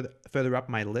been further up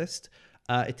my list.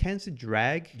 It tends to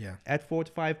drag at 4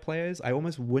 to 5 players. I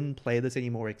almost wouldn't play this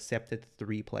anymore except at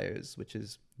 3 players, which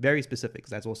is very specific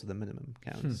because that's also the minimum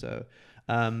count. So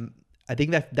I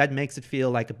think that makes it feel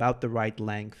like about the right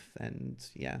length. And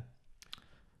yeah.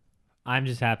 I'm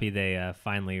just happy they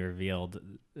finally revealed,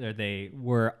 or they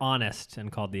were honest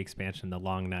and called the expansion The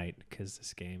Long Night, because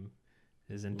this game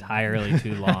is entirely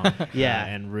too long.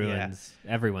 And ruins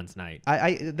everyone's night.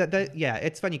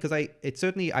 It's funny because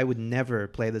I would never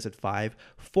play this at 5.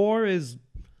 4 is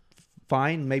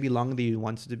fine, maybe longer than you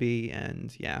want it to be,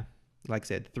 and like I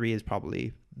said, 3 is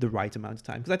probably the right amount of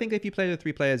time, because I think if you played with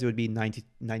 3 players, it would be 90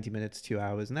 minutes, 2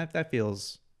 hours, and that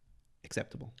feels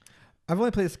acceptable. I've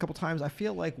only played this a couple times. I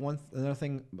feel like another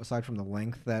thing aside from the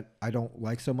length that I don't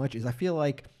like so much is I feel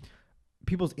like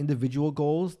people's individual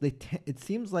goals, it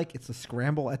seems like it's a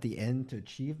scramble at the end to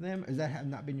achieve them. Has that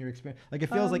not been your experience? Like, it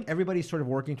feels like everybody's sort of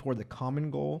working toward the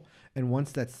common goal, and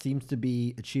once that seems to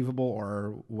be achievable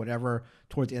or whatever,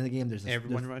 towards the end of the game,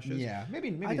 everyone rushes. Yeah,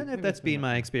 maybe. I don't know if that's been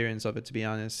my experience of it, to be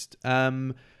honest.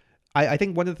 I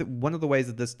think one of the ways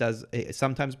that this does it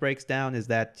sometimes breaks down is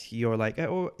that you're like,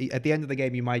 oh, at the end of the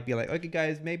game you might be like, okay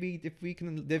guys, maybe if we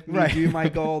do my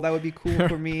goal, that would be cool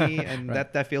for me, and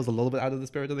that feels a little bit out of the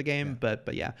spirit of the game.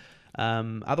 But yeah,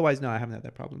 otherwise no, I haven't had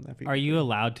that problem. Are you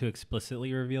allowed to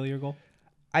explicitly reveal your goal?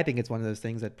 I think it's one of those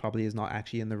things that probably is not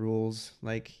actually in the rules.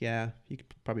 Like, yeah, you could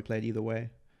probably play it either way.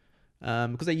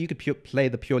 Because you could play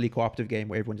the purely cooperative game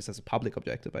where everyone just has a public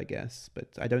objective, I guess. But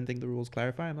I don't think the rules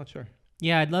clarify. I'm not sure.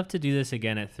 Yeah, I'd love to do this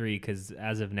again at 3 because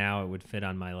as of now, it would fit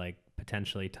on my like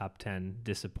potentially top 10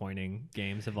 disappointing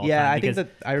games of all time. Yeah, I think that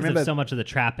I remember so much of the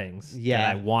trappings that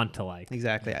I want to like.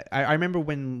 Exactly. I remember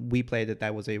when we played it,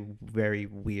 that was a very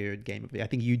weird game. I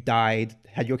think you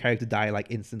had your character die like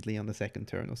instantly on the second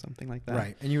turn or something like that.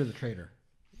 Right, and you were the traitor,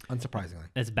 unsurprisingly.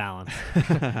 It's balanced.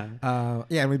 Yeah,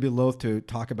 and we'd be loath to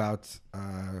talk about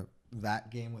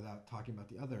that game without talking about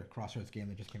the other Crossroads game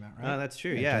that just came out, right? Oh, that's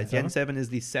true. Yeah, Gen 7 is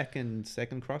the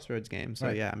second Crossroads game. So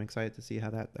yeah, I'm excited to see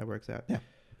how that works out. Yeah.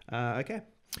 Okay.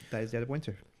 That is Dead of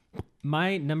Winter.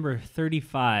 My number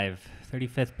 35th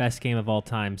best game of all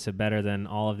time, so better than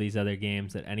all of these other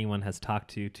games that anyone has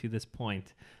talked to this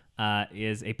point,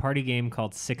 is a party game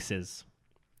called Sixes.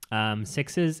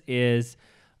 Sixes is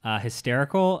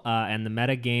hysterical, and the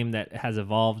meta game that has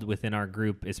evolved within our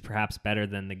group is perhaps better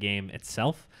than the game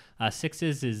itself.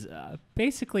 Sixes is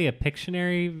basically a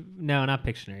Pictionary. No, not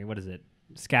Pictionary. What is it?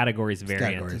 Categories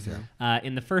variant. Categories, yeah.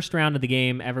 In the first round of the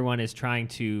game, everyone is trying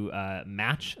to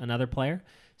match another player.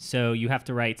 So you have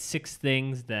to write 6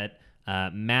 things that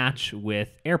match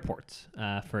with airports,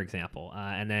 for example.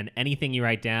 And then anything you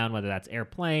write down, whether that's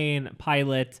airplane,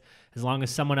 pilot, as long as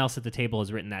someone else at the table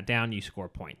has written that down, you score a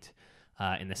point.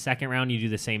 In the second round, you do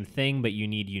the same thing, but you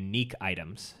need unique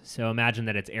items. So imagine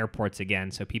that it's airports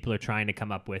again. So people are trying to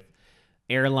come up with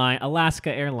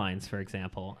Alaska Airlines, for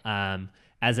example,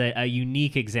 as a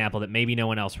unique example that maybe no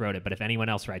one else wrote it. But if anyone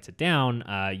else writes it down,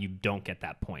 you don't get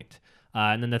that point.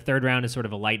 And then the third round is sort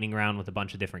of a lightning round with a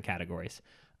bunch of different categories.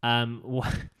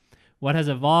 What has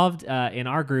evolved in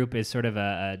our group is sort of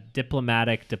a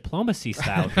diplomacy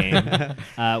style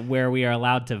game where we are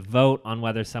allowed to vote on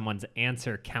whether someone's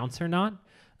answer counts or not.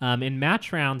 In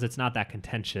match rounds, it's not that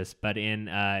contentious, but in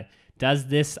does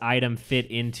this item fit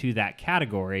into that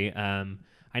category?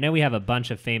 I know we have a bunch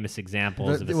of famous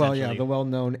examples of essentially... the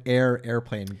well-known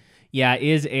airplane. Yeah,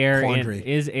 is air quandary.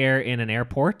 In an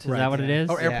airport? Is that what it is?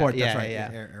 Oh, airport. Yeah, that's right. yeah.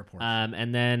 Airport.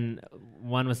 And then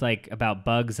one was like about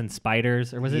bugs and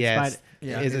spiders, or was it? Yes.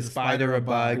 Is a spider a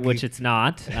bug? Which it's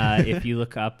not. If you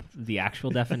look up the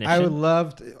actual definition, I would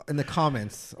love in the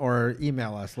comments or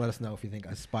email us. Let us know if you think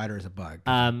a spider is a bug.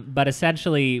 But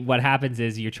essentially, what happens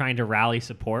is you're trying to rally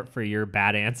support for your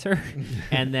bad answer,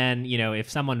 and then if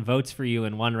someone votes for you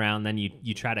in one round, then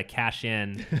you try to cash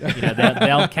in.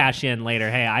 They'll cash in later.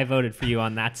 Hey, I voted for you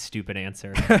on that stupid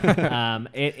answer.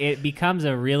 It becomes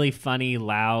a really funny,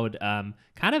 loud,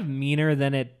 kind of meaner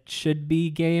than it should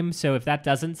be game. So if that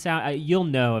doesn't sound, you'll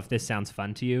know if this sounds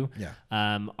fun to you.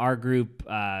 Yeah. Our group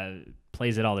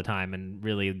plays it all the time and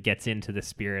really gets into the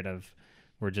spirit of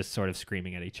we're just sort of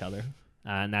screaming at each other.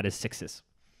 And that is Sixes.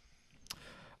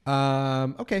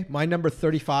 Okay, my number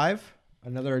 35,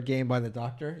 another game by the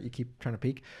Doctor. You keep trying to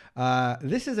peek.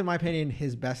 This is, in my opinion,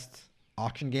 his best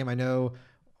auction game. I know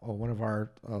one of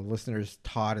our listeners,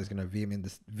 Todd, is going to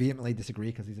vehemently disagree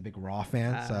because he's a big Raw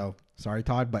fan. So sorry,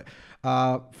 Todd. But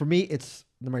for me,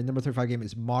 my number 35 game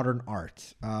is Modern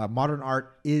Art. Modern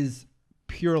Art is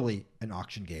purely an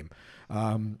auction game.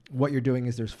 What you're doing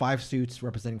is there's 5 suits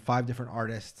representing 5 different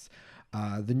artists.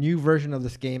 The new version of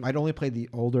this game, I'd only played the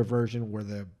older version where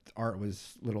the art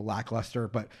was a little lackluster,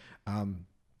 but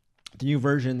the new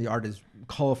version, the art is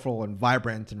colorful and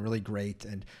vibrant and really great.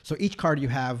 And so each card you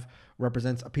have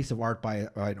represents a piece of art by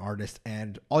an artist,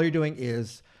 and all you're doing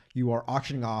is you are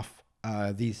auctioning off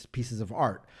these pieces of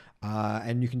art,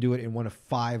 and you can do it in one of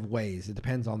 5 ways. It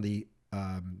depends on the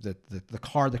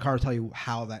card. The card will tell you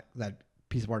how that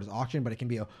piece of art is auctioned, but it can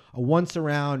be a once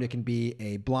around, it can be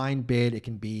a blind bid, it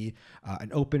can be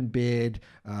an open bid.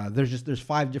 There's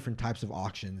 5 different types of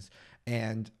auctions.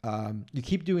 And you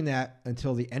keep doing that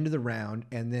until the end of the round.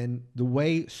 And then the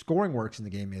way scoring works in the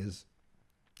game is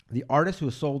the artist who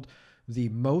has sold the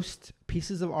most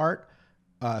pieces of art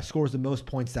scores the most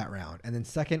points that round. And then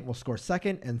second will score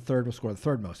second, and third will score the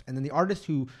third most. And then the artists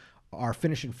who are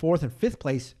finishing 4th and 5th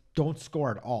place don't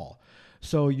score at all.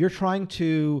 So you're trying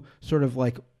to sort of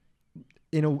like,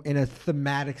 in a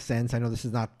thematic sense, I know this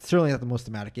is certainly not the most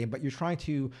thematic game, but you're trying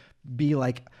to be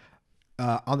like,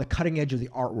 on the cutting edge of the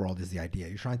art world is the idea.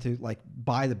 You're trying to like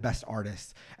buy the best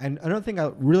artists. And another thing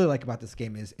I really like about this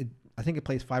game is I think it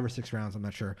plays 5 or 6 rounds. I'm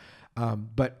not sure.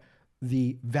 But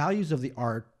the values of the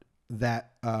art,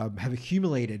 that have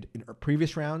accumulated in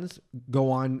previous rounds go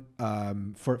on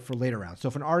for later rounds. So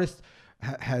if an artist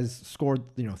has scored,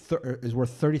 is worth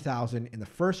 30,000 in the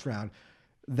first round,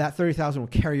 that 30,000 will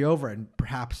carry over and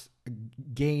perhaps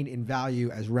gain in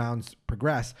value as rounds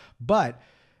progress. But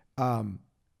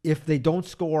if they don't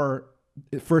score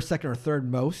first, second, or third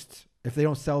most, if they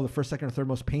don't sell the first, second, or third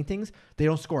most paintings, they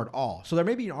don't score at all. So there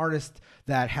may be an artist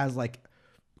that has like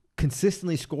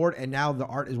consistently scored and now the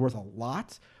art is worth a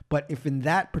lot. But if in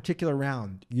that particular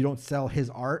round you don't sell his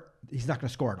art, he's not going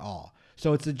to score at all.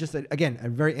 So it's again, a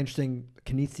very interesting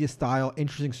Knizia style,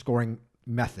 interesting scoring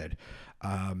method.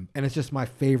 And it's just my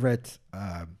favorite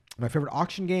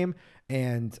auction game.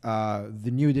 And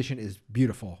the new edition is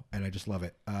beautiful and I just love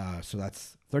it. So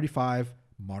that's 35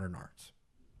 Modern Arts.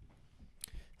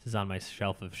 This is on my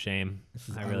shelf of shame.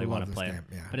 I really want to play it.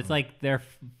 Yeah. But it's like there are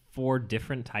 4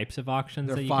 different types of auctions.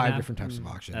 There are 5 different types of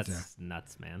auctions. That's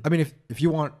nuts, man. I mean, if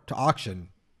you want to auction,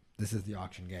 this is the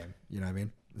auction game. You know what I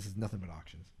mean? This is nothing but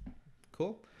auctions.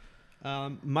 Cool.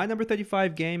 My number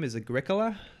 35 game is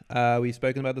Agricola. We've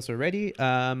spoken about this already.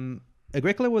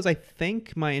 Agricola was, I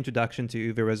think, my introduction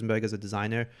to Uwe Rosenberg as a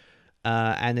designer,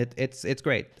 and it's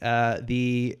great.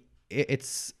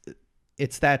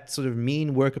 It's that sort of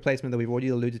mean worker placement that we've already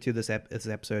alluded to this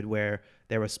episode, where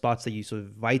there are spots that you sort of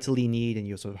vitally need and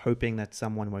you're sort of hoping that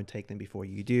someone won't take them before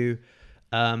you do.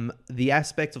 The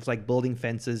aspect of like building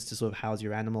fences to sort of house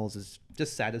your animals is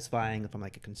just satisfying from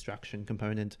like a construction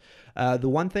component. The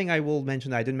one thing I will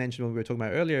mention that I didn't mention when we were talking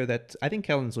about earlier that I think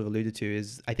Kellen sort of alluded to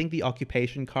is I think the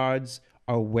occupation cards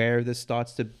are where this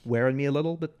starts to wear on me a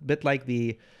little bit like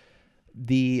the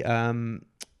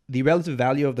relative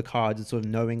value of the cards and sort of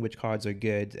knowing which cards are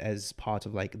good as part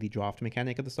of like the draft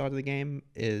mechanic at the start of the game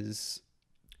is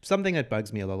something that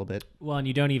bugs me a little bit. Well, and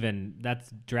you don't even,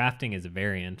 that's drafting is a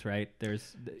variant, right?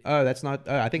 That's not,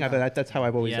 I think that's how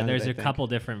I've always done it. Yeah, there's a couple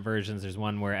different versions. There's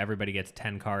one where everybody gets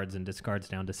 10 cards and discards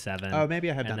down to 7. Oh, maybe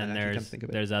I have done that. And then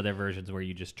there's other versions where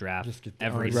you just draft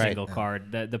every single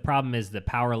card. The problem is the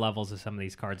power levels of some of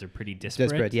these cards are pretty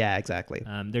disparate. Yeah, exactly.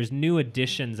 There's new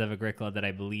editions of Agricola that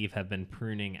I believe have been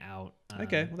pruning out.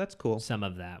 Okay, well, that's cool. Some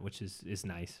of that, which is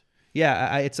nice.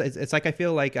 Yeah, it's like I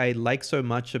feel like I like so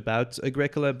much about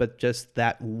Agricola, but just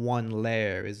that one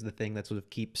layer is the thing that sort of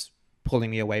keeps pulling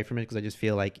me away from it because I just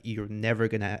feel like you're never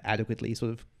going to adequately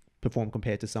sort of perform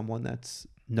compared to someone that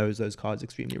knows those cards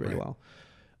extremely really well.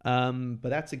 But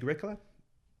that's Agricola,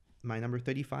 my number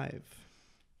 35.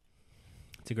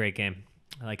 It's a great game.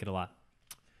 I like it a lot.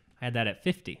 I had that at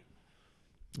 50.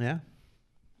 Yeah.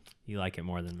 You like it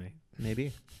more than me.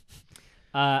 Maybe.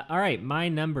 All right, my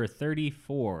number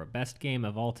 34, best game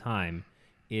of all time,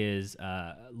 is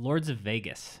Lords of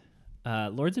Vegas.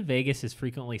 Lords of Vegas is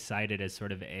frequently cited as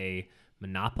sort of a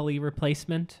Monopoly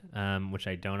replacement, which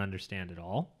I don't understand at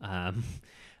all.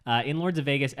 In Lords of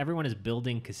Vegas, everyone is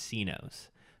building casinos.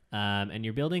 And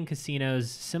you're building casinos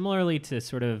similarly to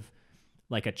sort of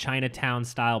like a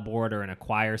Chinatown-style board or an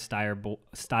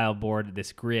Acquire-style board,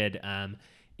 this grid.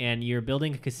 And you're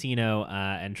building a casino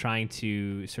and trying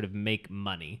to sort of make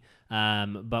money.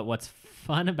 But what's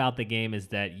fun about the game is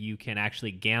that you can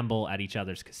actually gamble at each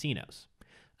other's casinos.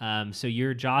 So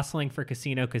you're jostling for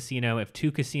casino. If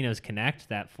 2 casinos connect,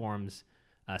 that forms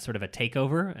sort of a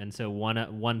takeover. And so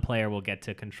one player will get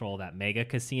to control that mega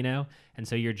casino. And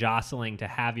so you're jostling to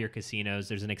have your casinos.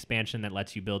 There's an expansion that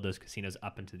lets you build those casinos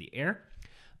up into the air.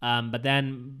 But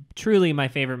then truly my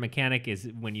favorite mechanic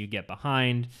is when you get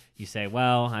behind, you say,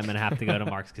 well, I'm going to have to go to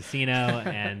Mark's casino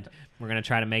and we're going to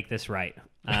try to make this right.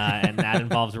 And that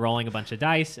involves rolling a bunch of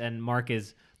dice, and Mark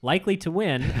is likely to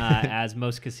win as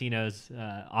most casinos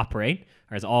operate,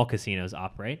 or as all casinos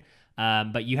operate.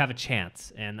 But you have a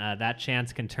chance, and that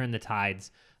chance can turn the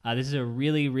tides. This is a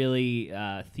really, really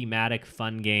thematic,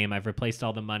 fun game. I've replaced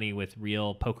all the money with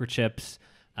real poker chips.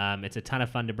 It's a ton of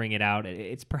fun to bring it out.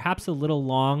 It's perhaps a little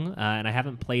long, and I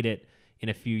haven't played it in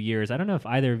a few years. I don't know if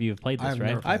either of you have played this,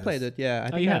 right? I played it, yeah.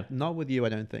 I think you have? Not with you, I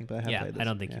don't think, but I have played this. I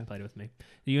don't think you played it with me.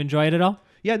 Do you enjoy it at all?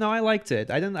 Yeah, no, I liked it.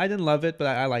 I didn't love it, but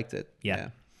I liked it. Yeah.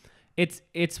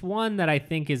 It's one that I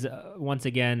think is, once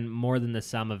again, more than the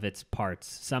sum of its parts.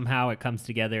 Somehow it comes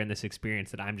together in this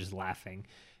experience that I'm just laughing.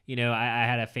 You know, I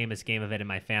had a famous game of it in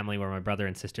my family where my brother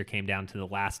and sister came down to the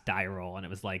last die roll, and it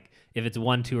was like, if it's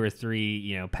 1, 2, or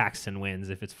 3, Paxton wins.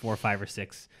 If it's 4, 5, or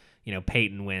 6,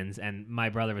 Peyton wins. And my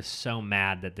brother was so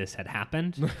mad that this had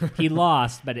happened. He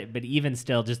lost, but even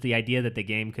still, just the idea that the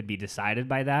game could be decided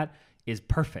by that is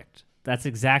perfect. That's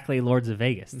exactly Lords of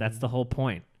Vegas. That's the whole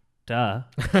point. Duh.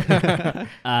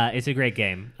 It's a great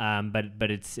game,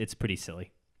 but it's pretty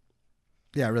silly.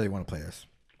 Yeah, I really want to play this.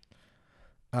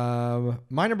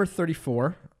 My number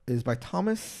 34 is by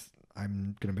Thomas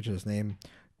I'm going to butcher this name.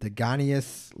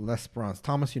 Deganius Lesperance.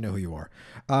 Thomas, you know who you are.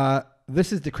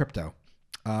 This is Decrypto.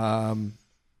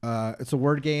 It's a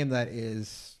word game that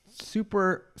is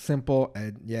super simple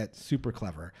and yet super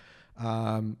clever.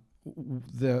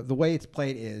 The way it's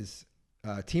played is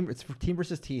it's for team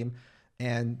versus team.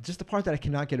 And just the part that I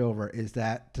cannot get over is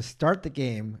that to start the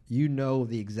game, you know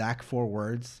the exact 4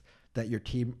 words that your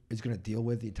team is going to deal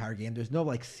with the entire game. There's no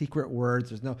like secret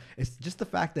words. It's just the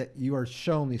fact that you are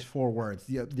shown these 4 words.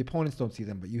 The opponents don't see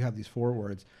them, but you have these 4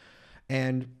 words.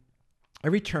 And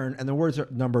every turn, and the words are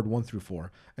numbered 1 through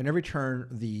 4. And every turn,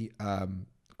 the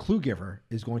clue giver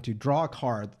is going to draw a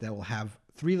card that will have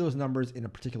 3 of those numbers in a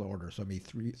particular order. So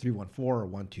maybe 3, 1, 4, or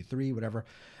 1, 2, 3, whatever.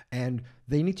 And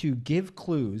they need to give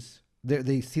clues.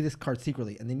 They see this card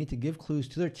secretly, and they need to give clues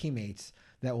to their teammates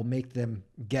that will make them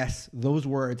guess those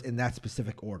words in that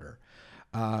specific order.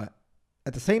 At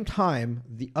the same time,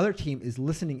 the other team is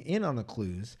listening in on the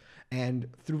clues, and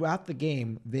throughout the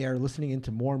game, they are listening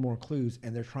into more and more clues,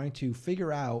 and they're trying to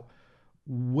figure out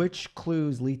which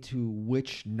clues lead to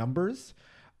which numbers.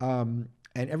 And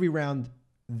every round,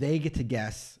 they get to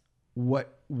guess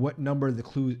what number the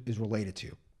clue is related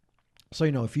to. So,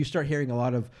 if you start hearing a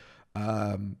lot of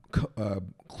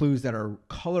clues that are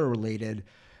color related,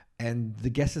 and the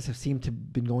guesses have seemed to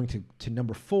been going to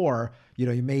number 4,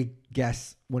 you may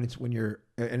guess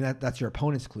and that's your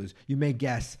opponent's clues. You may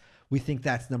guess, we think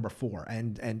that's number 4.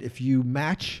 And if you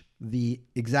match the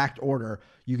exact order,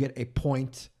 you get a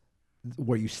point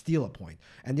where you steal a point.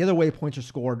 And the other way points are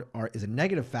scored is a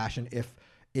negative fashion. If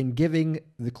in giving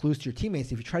the clues to your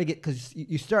teammates, if you try to get, because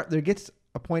there gets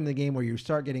a point in the game where you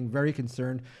start getting very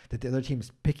concerned that the other team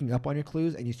is picking up on your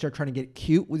clues, and you start trying to get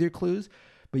cute with your clues,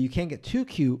 but you can't get too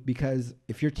cute, because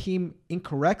if your team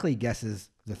incorrectly guesses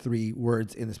the 3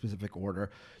 words in the specific order,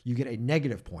 you get a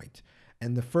negative point.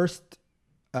 And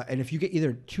and if you get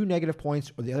either 2 negative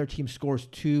points or the other team scores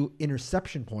 2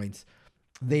 interception points,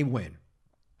 they win.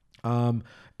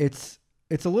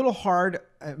 It's a little hard.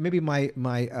 Maybe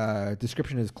my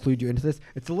description has clued you into this.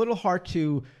 It's a little hard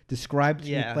to describe to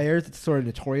new players. It's sort of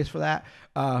notorious for that.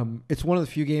 It's one of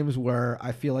the few games where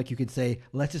I feel like you could say,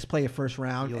 let's just play a first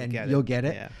round and you'll get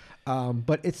it. Yeah.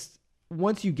 But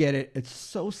once you get it, it's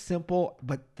so simple.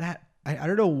 But that I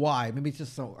don't know why. Maybe it's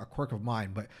just a quirk of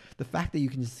mine. But the fact that you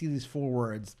can just see these 4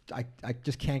 words, I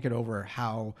just can't get over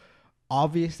how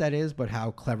obvious that is, but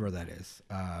how clever that is.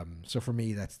 So for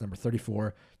me, that's number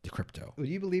 34, Decrypto. Would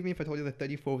you believe me if I told you that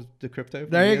 34 was Decrypto?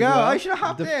 There you go. Well? I should have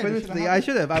hopped in. Definitely, I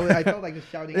should have. I felt like just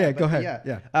shouting. Yeah, out, go ahead.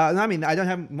 Yeah. No, I mean, I don't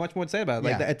have much more to say about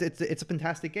it. Like, it's a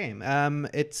fantastic game.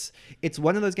 It's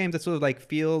one of those games that sort of like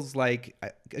feels like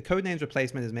a Codenames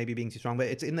replacement is maybe being too strong, but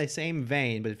it's in the same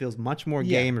vein, but it feels much more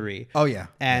gamery. Oh yeah.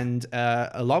 And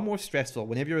a lot more stressful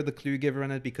whenever you're the clue giver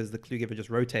in it, because the clue giver just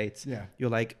rotates. Yeah. You're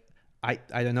like, I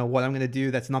don't know what I'm going to do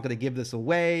that's not going to give this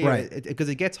away. Right. Because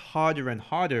it gets harder and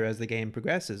harder as the game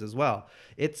progresses as well.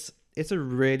 It's a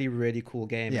really, really cool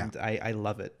game, and I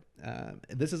love it.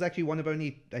 This is actually one of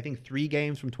only, I think, 3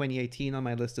 games from 2018 on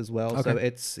my list as well. Okay. So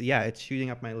it's shooting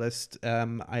up my list. It's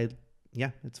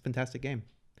a fantastic game.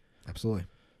 Absolutely.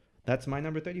 That's my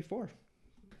number 34.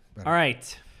 All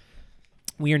right.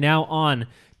 We are now on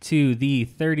to the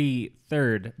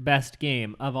 33rd best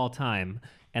game of all time,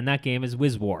 and that game is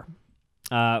Wiz War.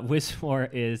 Wiz War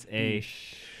is a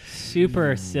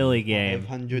super silly game.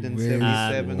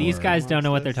 577. These guys don't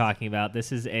know what they're talking about.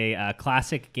 This is a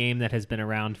classic game that has been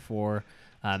around for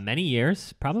many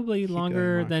years, probably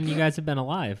longer than you guys have been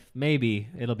alive. Maybe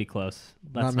it'll be close.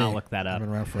 Let's not look that up. I've been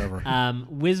around forever.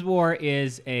 Wiz War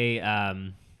is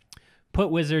a put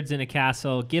wizards in a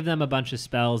castle, give them a bunch of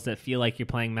spells that feel like you're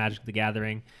playing Magic the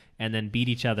Gathering, and then beat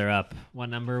each other up. What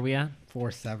number are we at?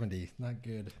 470. Not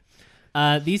good.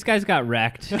 These guys got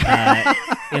wrecked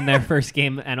in their first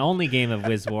game and only game of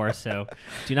Wiz War, so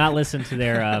do not listen to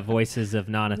their voices of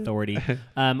non-authority.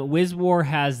 Wiz War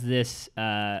has this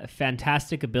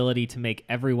fantastic ability to make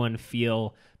everyone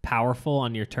feel powerful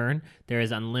on your turn. There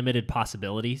is unlimited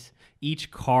possibilities.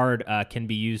 Each card can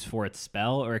be used for its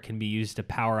spell, or it can be used to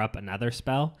power up another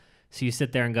spell. So you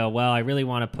sit there and go, well, I really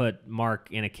want to put Mark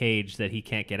in a cage that he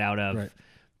can't get out of. Right.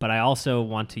 But I also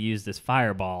want to use this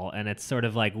fireball, and it's sort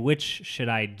of like, which should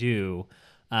I do?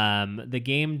 The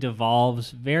game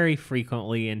devolves very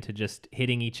frequently into just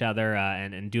hitting each other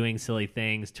and doing silly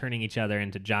things, turning each other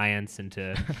into giants,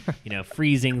 into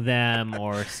freezing them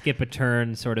or skip a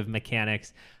turn sort of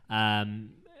mechanics.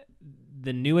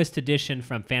 The newest edition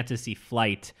from Fantasy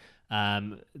Flight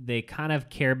They kind of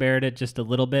Care Beared it just a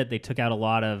little bit. They took out a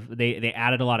lot of they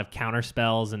added a lot of counter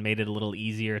spells and made it a little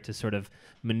easier to sort of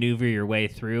maneuver your way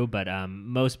through. But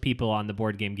most people on the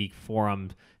Board Game Geek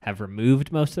forum have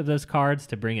removed most of those cards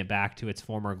to bring it back to its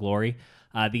former glory.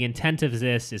 The intent of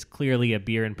this is clearly a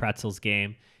beer and pretzels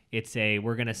game. It's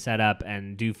we're going to set up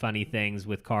and do funny things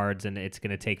with cards, and it's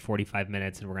going to take 45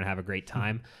 minutes, and we're going to have a great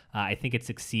time. I think it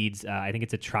succeeds. I think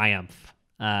it's a triumph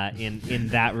in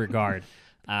that regard.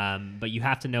 But you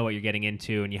have to know what you're getting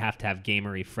into, and you have to have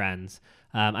gamery friends.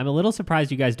 I'm a little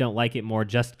surprised you guys don't like it more,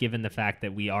 just given the fact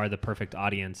that we are the perfect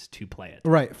audience to play it.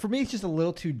 Right. For me, it's just a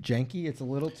little too janky. It's a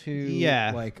little too,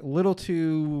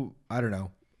 I don't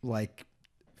know, like,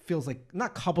 feels like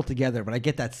not cobbled together, but I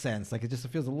get that sense. Like, it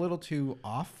feels a little too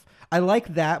off. I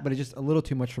like that, but it's just a little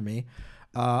too much for me.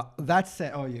 That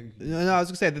said, No, I was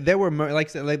gonna say that there were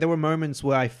there were moments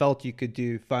where I felt you could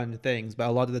do fun things, but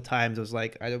a lot of the times I was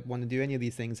like, I don't want to do any of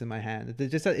these things in my hand. It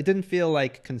didn't feel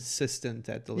like consistent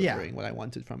at delivering what I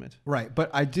wanted from it. Right, but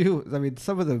I mean,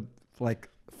 some of the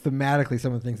thematically,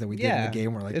 some of the things that we did in the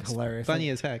game were it's hilarious. Funny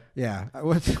as heck. Yeah,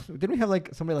 didn't we have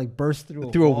somebody burst through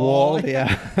a wall?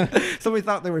 Yeah, somebody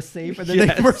thought they were safe, and then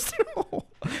they burst through a wall.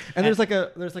 And there's like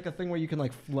a thing where you can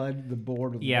flood the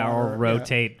board with water. Or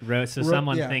rotate. So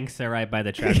someone thinks they're right by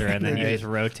the treasure, and then you just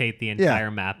rotate the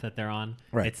entire map that they're on.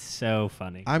 Right. It's so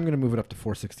funny. I'm gonna move it up to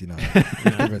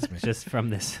 469. Convince me. Just from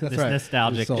this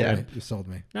nostalgic trip. You sold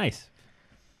me. Nice.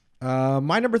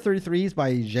 My number 33 is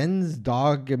by Jens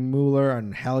Dogmuller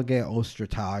and Helge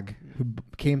Ostertag, who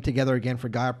came together again for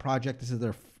Gaia Project. This is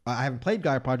their. I haven't played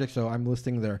Gaia Project, so I'm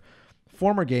listing their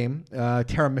former game,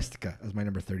 Terra Mystica, as my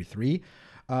number 33.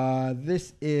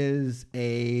 This is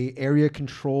a area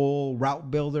control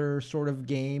route builder sort of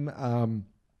game.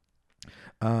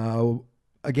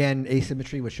 Again,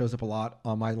 asymmetry, which shows up a lot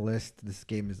on my list. This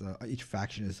game is each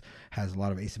faction has a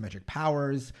lot of asymmetric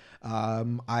powers.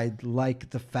 I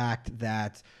like the fact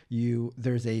that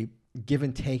there's a give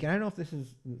and take, and I don't know if this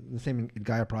is the same in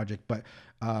Gaia Project, but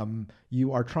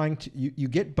you are trying to you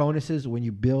get bonuses when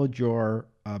you build your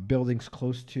buildings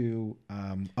close to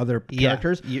other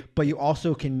characters, but you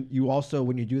also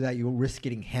when you do that, you risk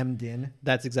getting hemmed in.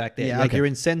 That's exactly it. You're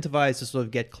incentivized to sort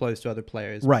of get close to other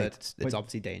players, right? But it's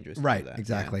obviously dangerous. Right, to do that.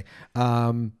 Exactly.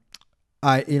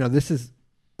 This is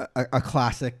a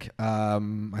classic. I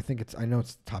know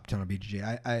it's top 10 on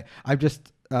BGG. I've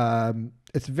just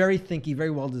it's very thinky,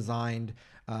 very well designed.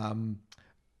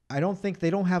 I don't think they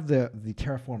don't have the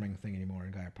terraforming thing anymore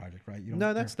in Gaia Project, right?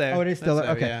 No, that's there. Oh, it is still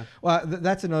there. Okay. Yeah. Well,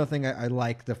 that's another thing I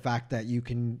like, the fact that you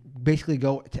can basically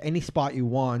go to any spot you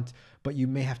want, but you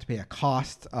may have to pay a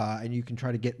cost, and you can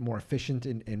try to get more efficient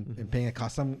in paying a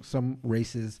cost. Some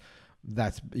races,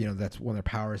 that's one of their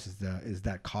powers is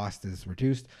that cost is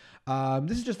reduced.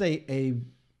 This is just a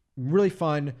really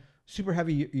fun, super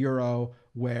heavy Euro,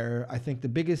 where I think the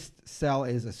biggest sell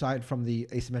is, aside from the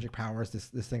asymmetric powers,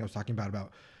 this thing I was talking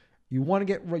about you want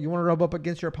to rub up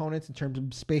against your opponents in terms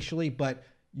of spatially, but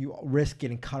you risk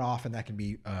getting cut off, and that can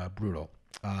be brutal.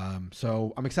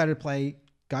 So I'm excited to play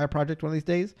Gaia Project one of these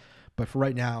days, but for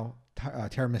right now,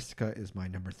 Terra Mystica is my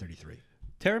number 33.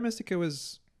 Terra Mystica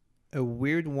was a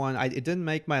weird one. It didn't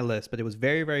make my list, but it was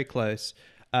very, very close.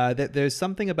 There's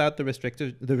something about the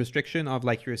restriction of,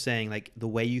 like you were saying, like the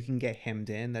way you can get hemmed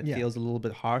in that feels a little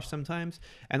bit harsh sometimes,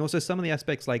 and also some of the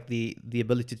aspects like the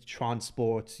ability to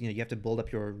transport. You have to build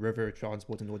up your river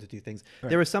transport in order to do things. Right.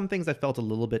 There were some things that felt a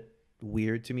little bit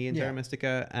weird to me in Terra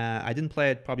Mystica. I didn't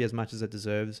play it probably as much as it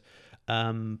deserves,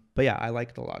 but yeah, I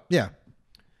liked it a lot. Yeah,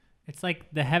 it's like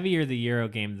the heavier the Euro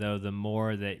game, though, the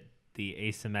more that the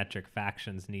asymmetric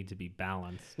factions need to be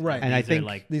balanced. Right. And I think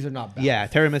these are not balanced. Yeah,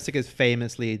 Terra Mystica is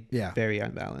famously very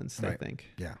unbalanced, right. I think.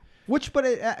 Yeah. But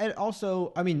it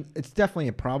also, I mean, it's definitely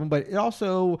a problem, but it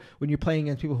also, when you're playing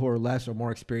against people who are less or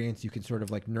more experienced, you can sort of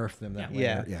nerf them that way.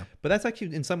 Yeah. But that's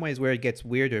actually in some ways where it gets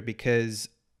weirder, because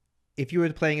if you were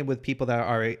playing it with people that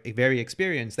are very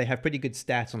experienced, they have pretty good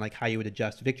stats on how you would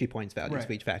adjust victory points values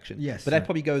for each faction. Yes, but that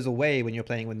probably goes away when you're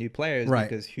playing with new players,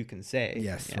 because who can say?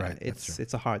 Yes, right.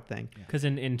 It's a hard thing. Because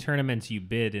in tournaments you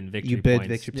bid in victory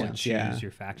points to choose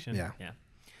your faction. Yeah.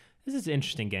 This is an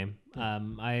interesting game.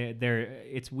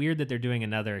 It's weird that they're doing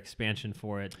another expansion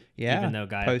for it, even though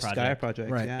Gaia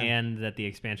Project, right? And that the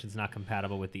expansion's not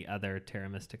compatible with the other Terra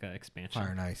Mystica expansion.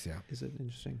 Fire Nice, yeah. Is it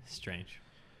interesting? Strange.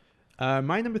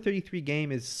 My number 33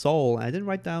 game is Soul. I didn't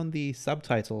write down the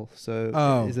subtitle.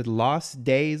 So is it Last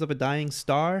Days of a Dying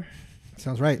Star?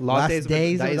 Sounds right. Last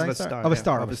Days of of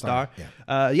a Star.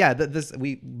 Yeah. This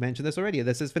we mentioned this already.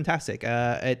 This is fantastic.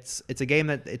 It's a game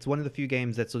it's one of the few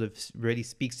games that sort of really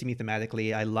speaks to me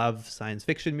thematically. I love science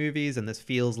fiction movies, and this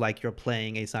feels like you're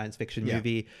playing a science fiction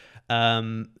movie.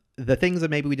 The things that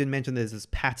maybe we didn't mention, there's this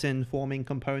pattern forming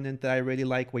component that I really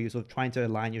like, where you're sort of trying to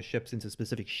align your ships into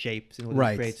specific shapes in order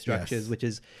to create structures, which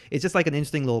is, it's just like an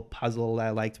interesting little puzzle that I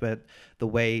liked. But the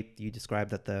way you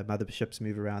described that the motherships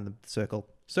move around the circle,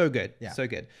 so good. So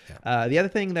good. Yeah. The other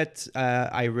thing that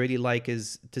I really like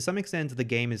is, to some extent, the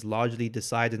game is largely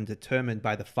decided and determined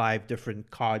by the 5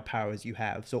 different card powers you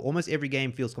have. So almost every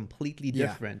game feels completely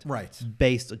different,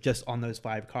 based just on those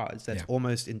 5 cards. That's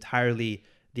almost entirely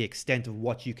the extent of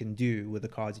what you can do with the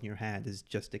cards in your hand is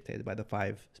just dictated by the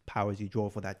 5 powers you draw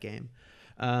for that game.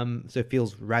 So it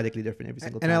feels radically different every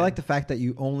single time. And I like the fact that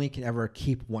you only can ever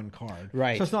keep one card.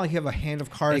 Right. So it's not like you have a hand of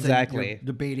cards exactly. and you're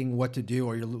debating what to do,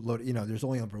 or there's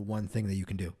only ever one thing that you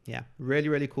can do. Yeah. Really,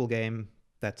 really cool game.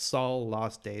 That's Sol,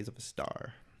 Last Days of a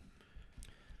Star.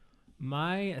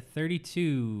 My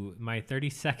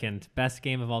 32nd best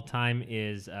game of all time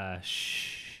is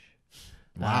Shh.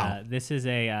 Wow. This is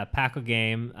a Paco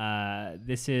game.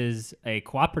 This is a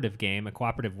cooperative game, a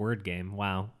cooperative word game.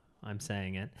 Wow, I'm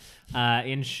saying it.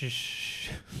 In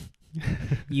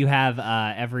you have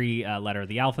every letter of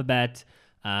the alphabet.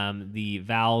 The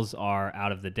vowels are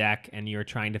out of the deck, and you're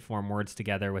trying to form words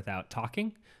together without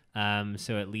talking.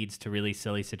 So it leads to really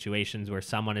silly situations where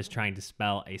someone is trying to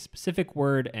spell a specific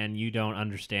word, and you don't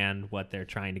understand what they're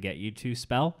trying to get you to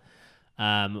spell.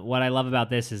 What I love about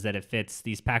this is that it fits.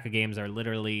 These pack of games are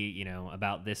literally,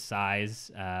 about this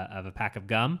size of a pack of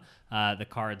gum. The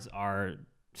cards are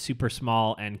super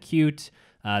small and cute.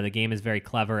 The game is very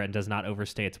clever and does not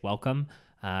overstay its welcome.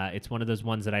 It's one of those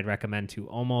ones that I'd recommend to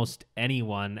almost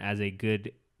anyone as a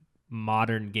good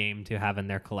modern game to have in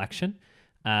their collection.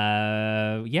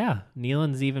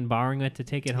 Neelan's even borrowing it to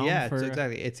take it home. Yeah,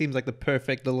 exactly. It seems like the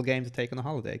perfect little game to take on a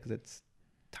holiday because it's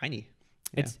tiny.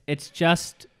 It's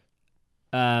just...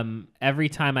 every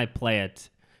time I play it,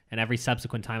 and every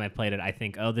subsequent time I played it, I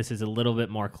think, oh, this is a little bit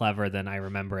more clever than I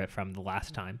remember it from the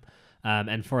last time.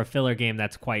 And for a filler game,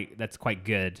 that's quite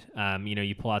good.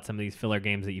 You pull out some of these filler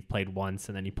games that you've played once,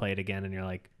 and then you play it again, and you're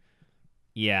like,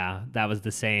 yeah, that was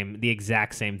the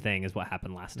exact same thing as what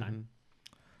happened last time.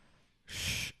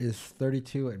 Is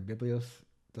 32 and Biblios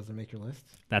doesn't make your list?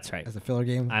 That's right. As a filler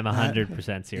game? I'm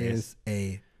 100% serious. Is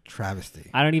a travesty.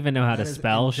 I don't even know how to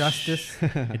spell justice.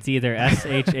 It's either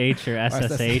SHH or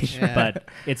SSH, but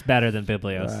it's better than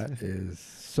Biblios. That is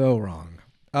so wrong.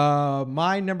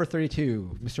 My number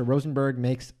 32, Mr. Rosenberg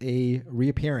makes a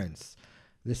reappearance.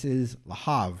 This is Le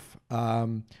Havre.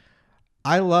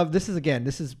 I love this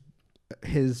is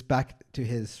his back to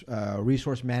his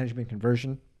resource management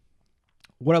conversion.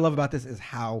 What I love about this is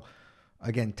how,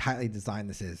 again, tightly designed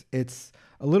this is. It's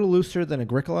a little looser than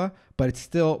Agricola, but it's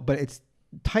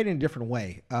tight in a different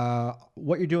way.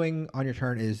 What you're doing on your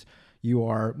turn is you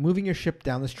are moving your ship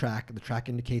down this track. The track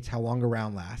indicates how long a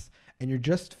round lasts, and you're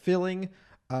just filling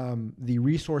the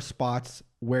resource spots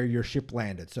where your ship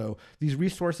landed. So these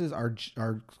resources are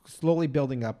slowly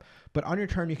building up, but on your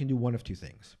turn you can do one of two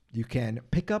things. You can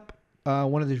pick up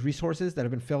one of these resources that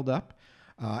have been filled up,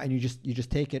 and you just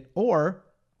take it, or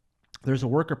there's a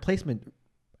worker placement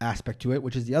aspect to it,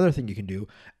 which is the other thing you can do,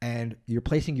 and you're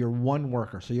placing your one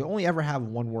worker. So you only ever have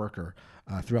one worker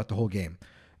throughout the whole game,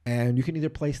 and you can either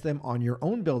place them on your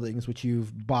own buildings, which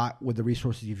you've bought with the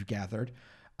resources you've gathered,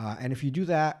 and if you do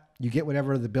that, you get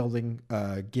whatever the building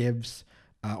gives,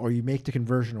 or you make the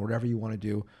conversion or whatever you want to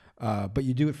do, but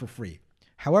you do it for free.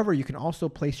 However, you can also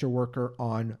place your worker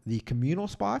on the communal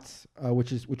spots,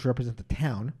 which represent the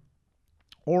town,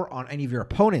 or on any of your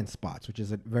opponent's spots, which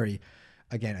is a very,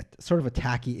 again, a sort of a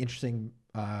tacky, interesting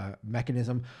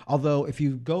mechanism. Although if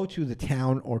you go to the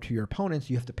town or to your opponents,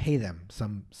 you have to pay them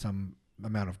some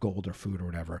amount of gold or food or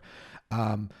whatever.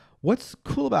 What's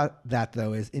cool about that,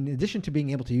 though, is in addition to being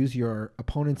able to use your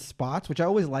opponent's spots, which I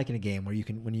always like in a game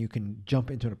when you can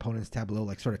jump into an opponent's tableau,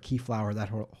 like sort of keyflower, that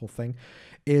whole thing,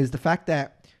 is the fact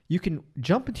that you can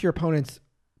jump into your opponent's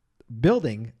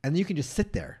building and you can just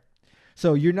sit there.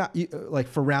 So you're not like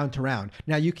for round to round.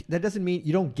 Now that doesn't mean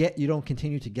you don't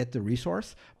continue to get the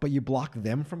resource, but you block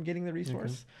them from getting the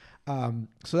resource.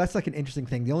 So that's like an interesting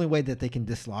thing. The only way that they can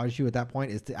dislodge you at that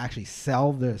point is to actually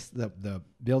sell the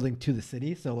building to the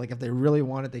city. So like if they really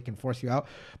want it, they can force you out.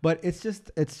 But it's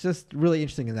just really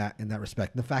interesting in that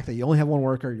respect. And the fact that you only have one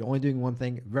worker, you're only doing one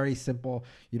thing, very simple.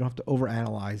 You don't have to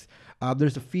overanalyze.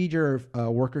 There's a feed your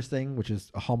workers thing, which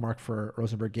is a hallmark for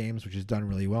Rosenberg games, which is done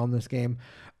really well in this game.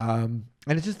 And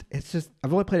it's just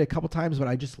I've only played it a couple times, but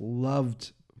I just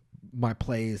loved my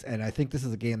plays, and I think this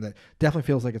is a game that definitely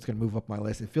feels like it's going to move up my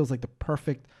list. It feels like the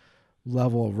perfect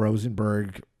level of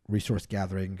Rosenberg resource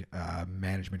gathering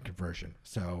management conversion.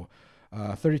 So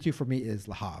 32 for me is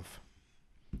Le Havre.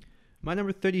 My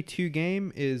number 32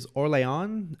 game is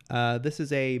Orléans. This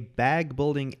is a bag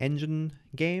building engine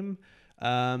game.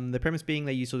 The premise being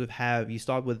that you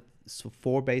start with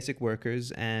 4 basic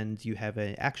workers, and you have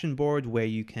an action board where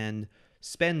you can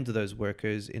spend those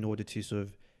workers in order to sort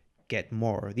of get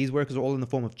more. These workers are all in the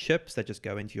form of chips that just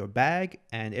go into your bag,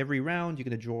 and every round you're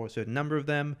going to draw a certain number of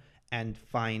them and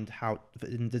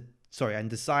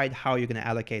decide how you're going to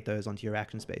allocate those onto your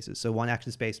action spaces. So one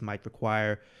action space might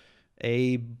require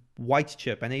a white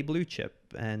chip and a blue chip,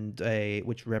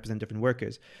 which represent different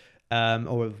workers.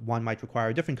 Or one might require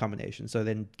a different combination. So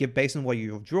then based on what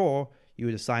you draw, you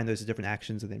would assign those to different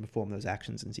actions and then perform those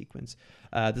actions in sequence.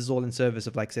 This is all in service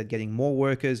of, like I said, getting more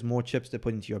workers, more chips to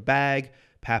put into your bag,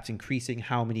 perhaps increasing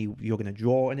how many you're going to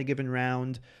draw in a given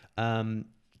round,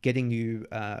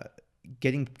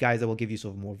 getting guys that will give you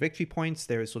sort of more victory points.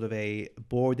 There is sort of a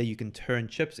board that you can turn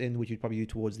chips in, which you'd probably do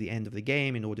towards the end of the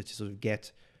game in order to sort of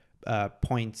get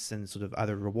points and sort of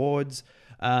other rewards.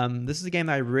 This is a game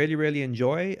that I really, really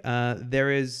enjoy.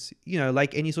 There is,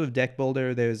 like any sort of deck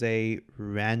builder, there's a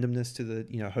randomness to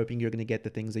the, hoping you're going to get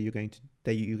the things that you're going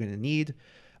to need.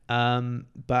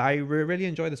 But I really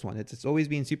enjoy this one. It's always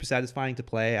been super satisfying to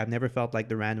play. I've never felt like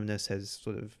the randomness has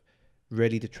sort of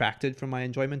really detracted from my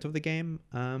enjoyment of the game.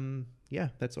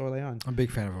 That's Orléans. I'm a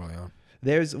big fan of Orléans.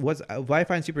 What I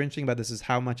find super interesting about this is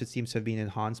how much it seems to have been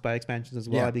enhanced by expansions as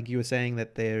well. Yeah. I think you were saying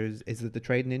that is it the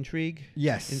Trade and Intrigue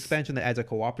expansion that adds a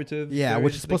cooperative? Yeah,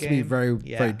 which is supposed to be very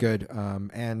good.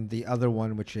 And the other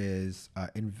one, which is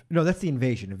that's the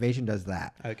Invasion. Invasion does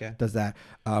that. Okay. Does that.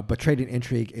 But Trade and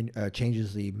Intrigue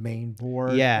changes the main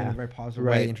board in a very positive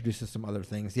way. Introduces some other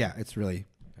things. Yeah, it's really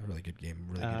a really good game.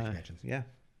 Really good expansions. Yeah,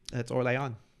 that's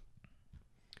Orléans.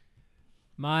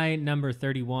 My number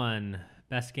 31.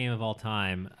 Best game of all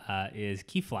time is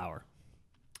Keyflower.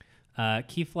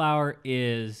 Keyflower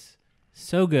is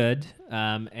so good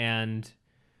and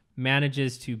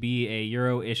manages to be a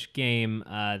Euro-ish game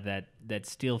that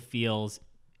still feels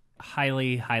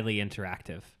highly, highly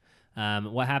interactive.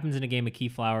 What happens in a game of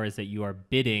Keyflower is that you are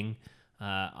bidding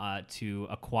to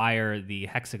acquire the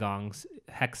hexagons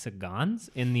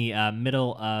in the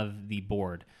middle of the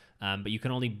board. But you can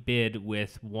only bid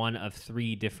with one of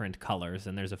 3 different colors,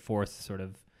 and there's a 4th sort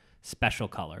of special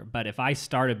color. But if I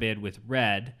start a bid with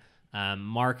red,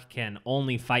 Mark can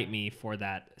only fight me for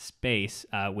that space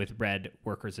with red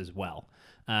workers as well.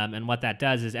 And what that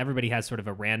does is everybody has sort of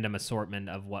a random assortment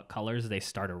of what colors they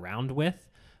start a round with.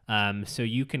 So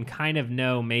you can kind of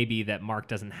know maybe that Mark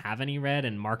doesn't have any red,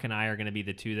 and Mark and I are going to be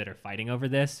the 2 that are fighting over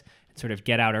this, and sort of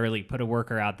get out early, put a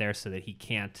worker out there so that he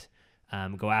can't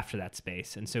go after that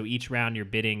space. And so each round you're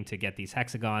bidding to get these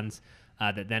hexagons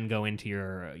that then go into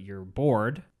your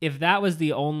board. If that was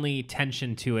the only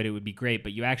tension to it, it would be great,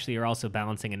 but you actually are also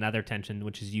balancing another tension,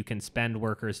 which is you can spend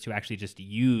workers to actually just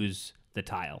use the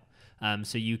tile.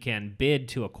 So you can bid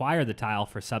to acquire the tile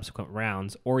for subsequent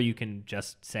rounds, or you can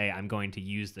just say, I'm going to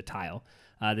use the tile.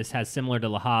 This has, similar to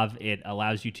Le Havre, it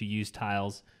allows you to use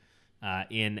tiles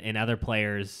in other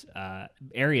players'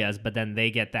 areas, but then they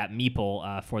get that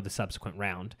meeple for the subsequent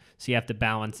round. So you have to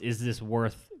balance, is this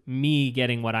worth me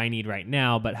getting what I need right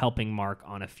now, but helping Mark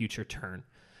on a future turn?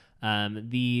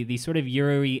 The sort of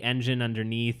Euro-y engine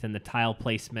underneath and the tile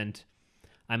placement,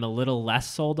 I'm a little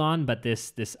less sold on, but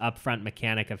this upfront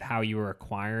mechanic of how you are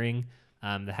acquiring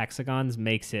the hexagons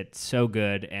makes it so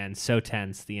good and so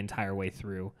tense the entire way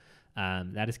through.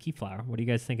 That is Keyflower. What do you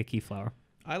guys think of Keyflower?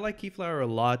 I like Keyflower a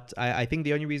lot. I think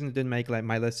the only reason it didn't make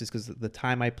my list is because the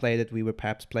time I played it, we were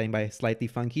perhaps playing by slightly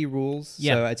funky rules.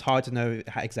 Yeah. So it's hard to know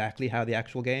exactly how the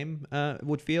actual game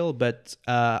would feel, but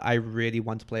I really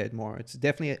want to play it more. It's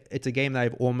a game that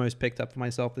I've almost picked up for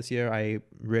myself this year. I'm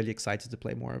really excited to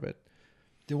play more of it.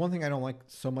 The one thing I don't like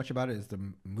so much about it is the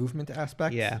movement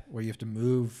aspect. Yeah. Where you have to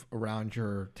move around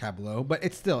your tableau. But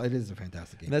it is a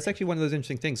fantastic game. And that's actually one of those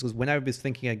interesting things, because when I was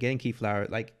thinking of getting Keyflower,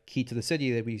 like Key to the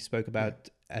City that we spoke about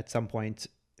at some point,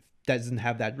 doesn't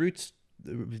have that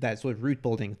sort of root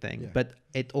building thing. Yeah. But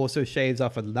it also shaves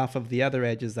off enough of the other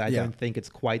edges that I don't think it's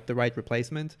quite the right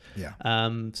replacement. Yeah.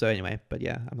 So anyway, but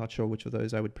yeah, I'm not sure which of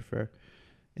those I would prefer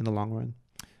in the long run.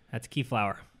 That's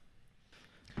Keyflower.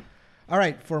 All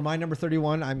right, for my number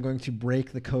 31, I'm going to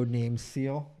break the codename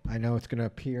seal. I know it's going to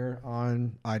appear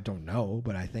on, I don't know,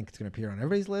 but I think it's going to appear on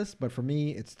everybody's list. But for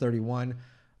me, it's 31,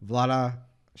 Vlada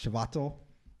Chvátil.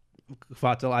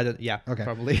 Chvátil,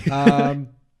 probably.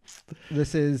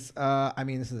 This is, I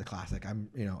mean, this is a classic.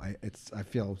 I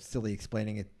feel silly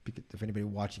explaining it because if anybody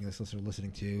watching this or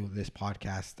listening to this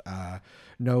podcast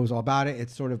knows all about it.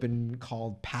 It's sort of been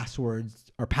called Password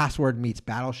meets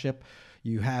Battleship.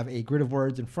 You have a grid of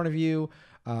words in front of you.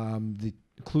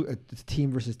 It's a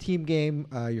team versus team game.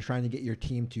 You're trying to get your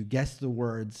team to guess the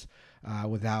words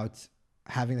without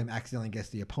having them accidentally guess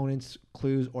the opponent's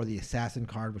clues or the assassin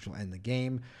card, which will end the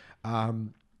game.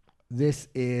 This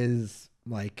is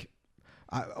like,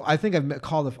 I think I've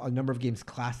called a number of games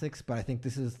classics, but I think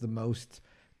this is the most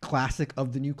classic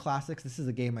of the new classics. This is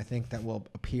a game I think that will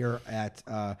appear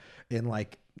in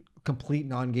like complete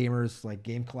non-gamers like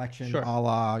game collection, sure. a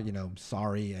la,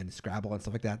 Sorry and Scrabble and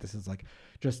stuff like that. This is like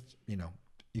just,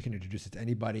 you can introduce it to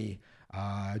anybody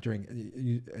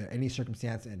during any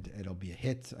circumstance and it'll be a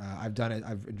hit. I've done it.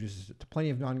 I've introduced it to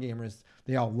plenty of non-gamers.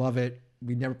 They all love it.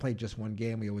 We never played just one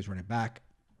game. We always run it back.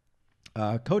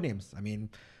 Codenames. I mean,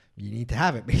 you need to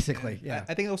have it basically. Yeah.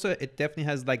 I think also it definitely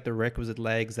has like the requisite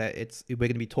legs that we're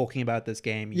going to be talking about this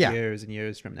game years and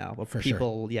years from now. But for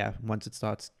people, once it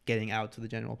starts getting out to the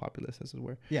general populace, as it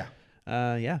were. Yeah.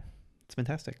 It's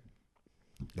fantastic.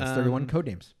 That's 31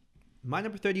 Codenames. My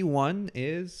number 31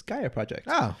 is Gaia Project.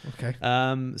 Oh, okay.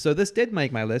 So this did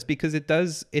make my list because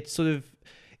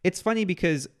it's funny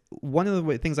because one of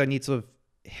the things I need sort of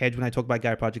hedge when I talk about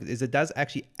Gaia Project is it does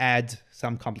actually add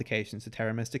some complications to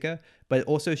Terra Mystica, but it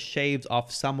also shaves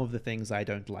off some of the things I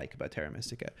don't like about Terra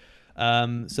Mystica.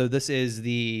 So this is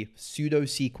the pseudo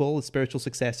sequel, the spiritual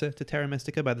successor to Terra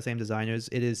Mystica by the same designers.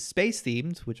 It is space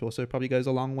themed, which also probably goes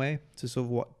a long way to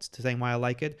sort of to saying why I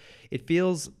like it. It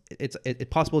feels it's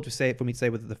possible for me to say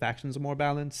whether the factions are more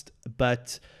balanced,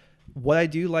 but what I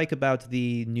do like about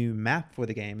the new map for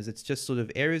the game is it's just sort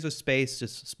of areas of space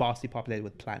just sparsely populated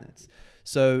with planets.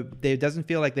 So there doesn't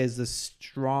feel like there's this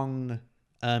strong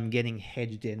getting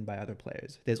hedged in by other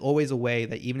players. There's always a way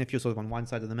that even if you're sort of on one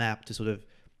side of the map to sort of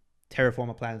terraform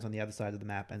a planet on the other side of the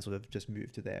map and sort of just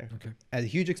move to there. Okay. At a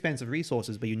huge expense of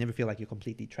resources, but you never feel like you're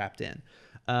completely trapped in.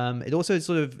 It also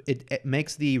sort of, it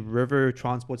makes the river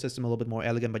transport system a little bit more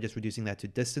elegant by just reducing that to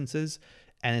distances.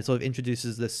 And it sort of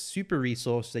introduces this super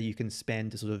resource that you can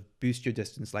spend to sort of boost your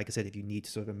distance. Like I said, if you need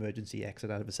to sort of emergency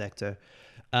exit out of a sector.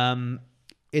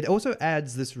 It also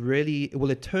adds this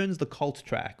it turns the cult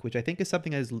track, which I think is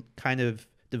something that is kind of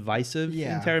divisive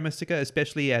in Terra Mystica,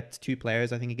 especially at 2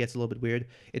 players. I think it gets a little bit weird.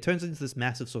 It turns into this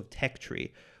massive sort of tech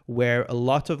tree where a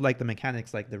lot of like the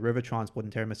mechanics, like the river transport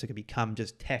in Terra Mystica, become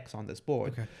just text on this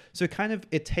board. Okay. So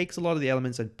it takes a lot of the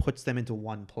elements and puts them into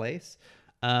one place.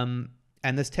 And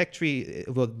this tech tree,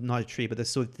 well, not a tree, but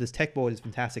this tech board is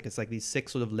fantastic. It's like these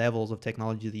 6 sort of levels of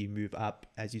technology that you move up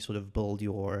as you sort of build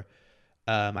your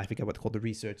I forget what they're called, the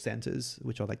research centers,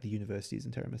 which are like the universities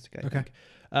in Terra Mystica, I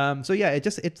think. So yeah,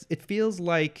 it feels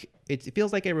like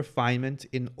a refinement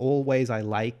in all ways I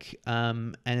like,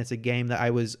 and it's a game that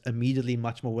I was immediately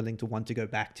much more willing to want to go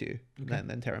back to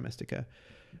than Terra Mystica.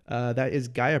 That is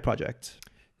Gaia Project.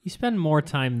 You spend more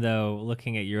time though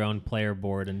looking at your own player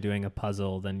board and doing a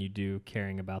puzzle than you do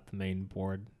caring about the main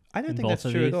board. I don't think that's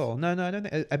true at all. No, I don't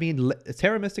think. I mean,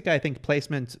 Terra Mystica, I think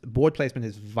board placement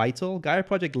is vital. Gaia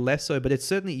Project less so, but it's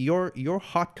certainly you're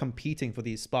hot competing for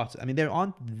these spots. I mean, there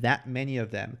aren't that many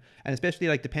of them, and especially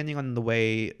like depending on the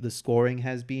way the scoring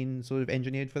has been sort of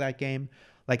engineered for that game,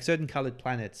 like certain colored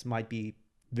planets might be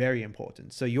very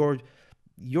important. So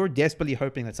you're desperately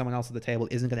hoping that someone else at the table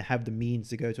isn't going to have the means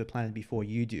to go to a planet before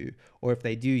you do. Or if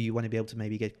they do, you want to be able to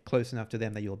maybe get close enough to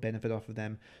them that you'll benefit off of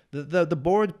them. The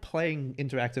board playing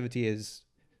interactivity is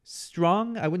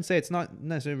strong. I wouldn't say it's not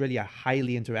necessarily really a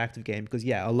highly interactive game because,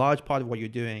 a large part of what you're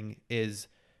doing is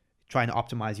trying to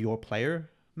optimize your player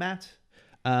mat.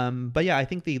 But I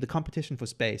think the competition for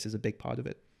space is a big part of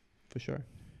it, for sure.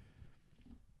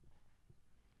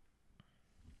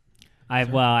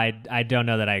 I don't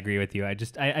know that I agree with you.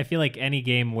 I feel like any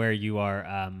game where you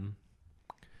are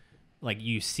like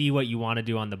you see what you want to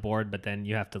do on the board, but then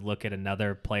you have to look at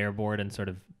another player board and sort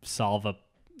of solve a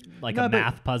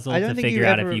math puzzle to figure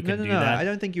out if you can do that. I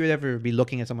don't think you would ever be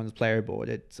looking at someone's player board.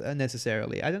 It's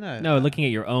unnecessarily. I don't know. No, looking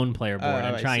at your own player board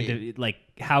and trying to like,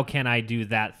 how can I do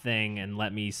that thing and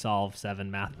let me solve 7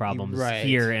 math problems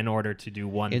here in order to do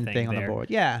one thing on there. the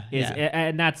board. Yeah.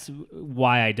 And that's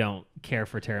why I don't care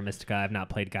for Terra Mystica. I've not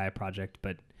played Gaia Project,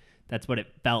 but that's what it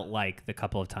felt like the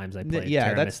couple of times I played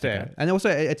Terra that's Mystica. fair. And also,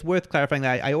 it's worth clarifying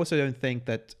that I also don't think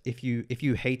that if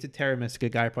you hated Terra Mystica,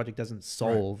 Gaia Project doesn't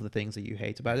solve the things that you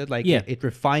hate about it. Like, it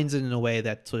refines it in a way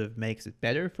that sort of makes it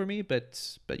better for me.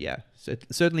 But yeah, so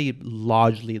it's certainly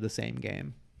largely the same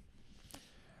game.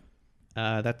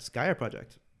 That's Gaia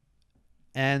Project.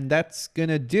 And that's going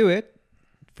to do it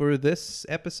for this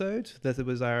episode. That it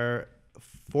was our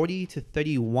 40 to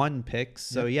 31 picks.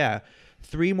 So yeah,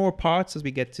 3 more parts as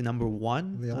we get to number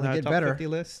 1 They on only our get top better. 50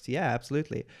 list. Yeah,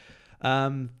 absolutely.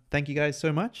 Thank you guys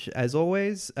so much. As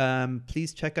always,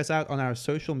 please check us out on our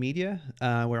social media.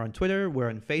 We're on Twitter. We're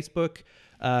on Facebook.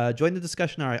 Join the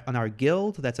discussion on our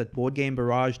guild. That's at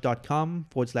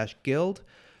boardgamebarrage.com/guild.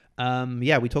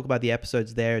 Yeah, we talk about the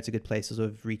episodes there. It's a good place to sort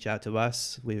of reach out to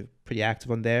us. We're pretty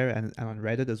active on there and on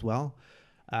Reddit as well.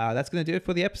 That's going to do it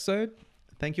for the episode.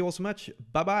 Thank you all so much.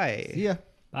 Bye-bye. See ya.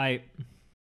 Bye.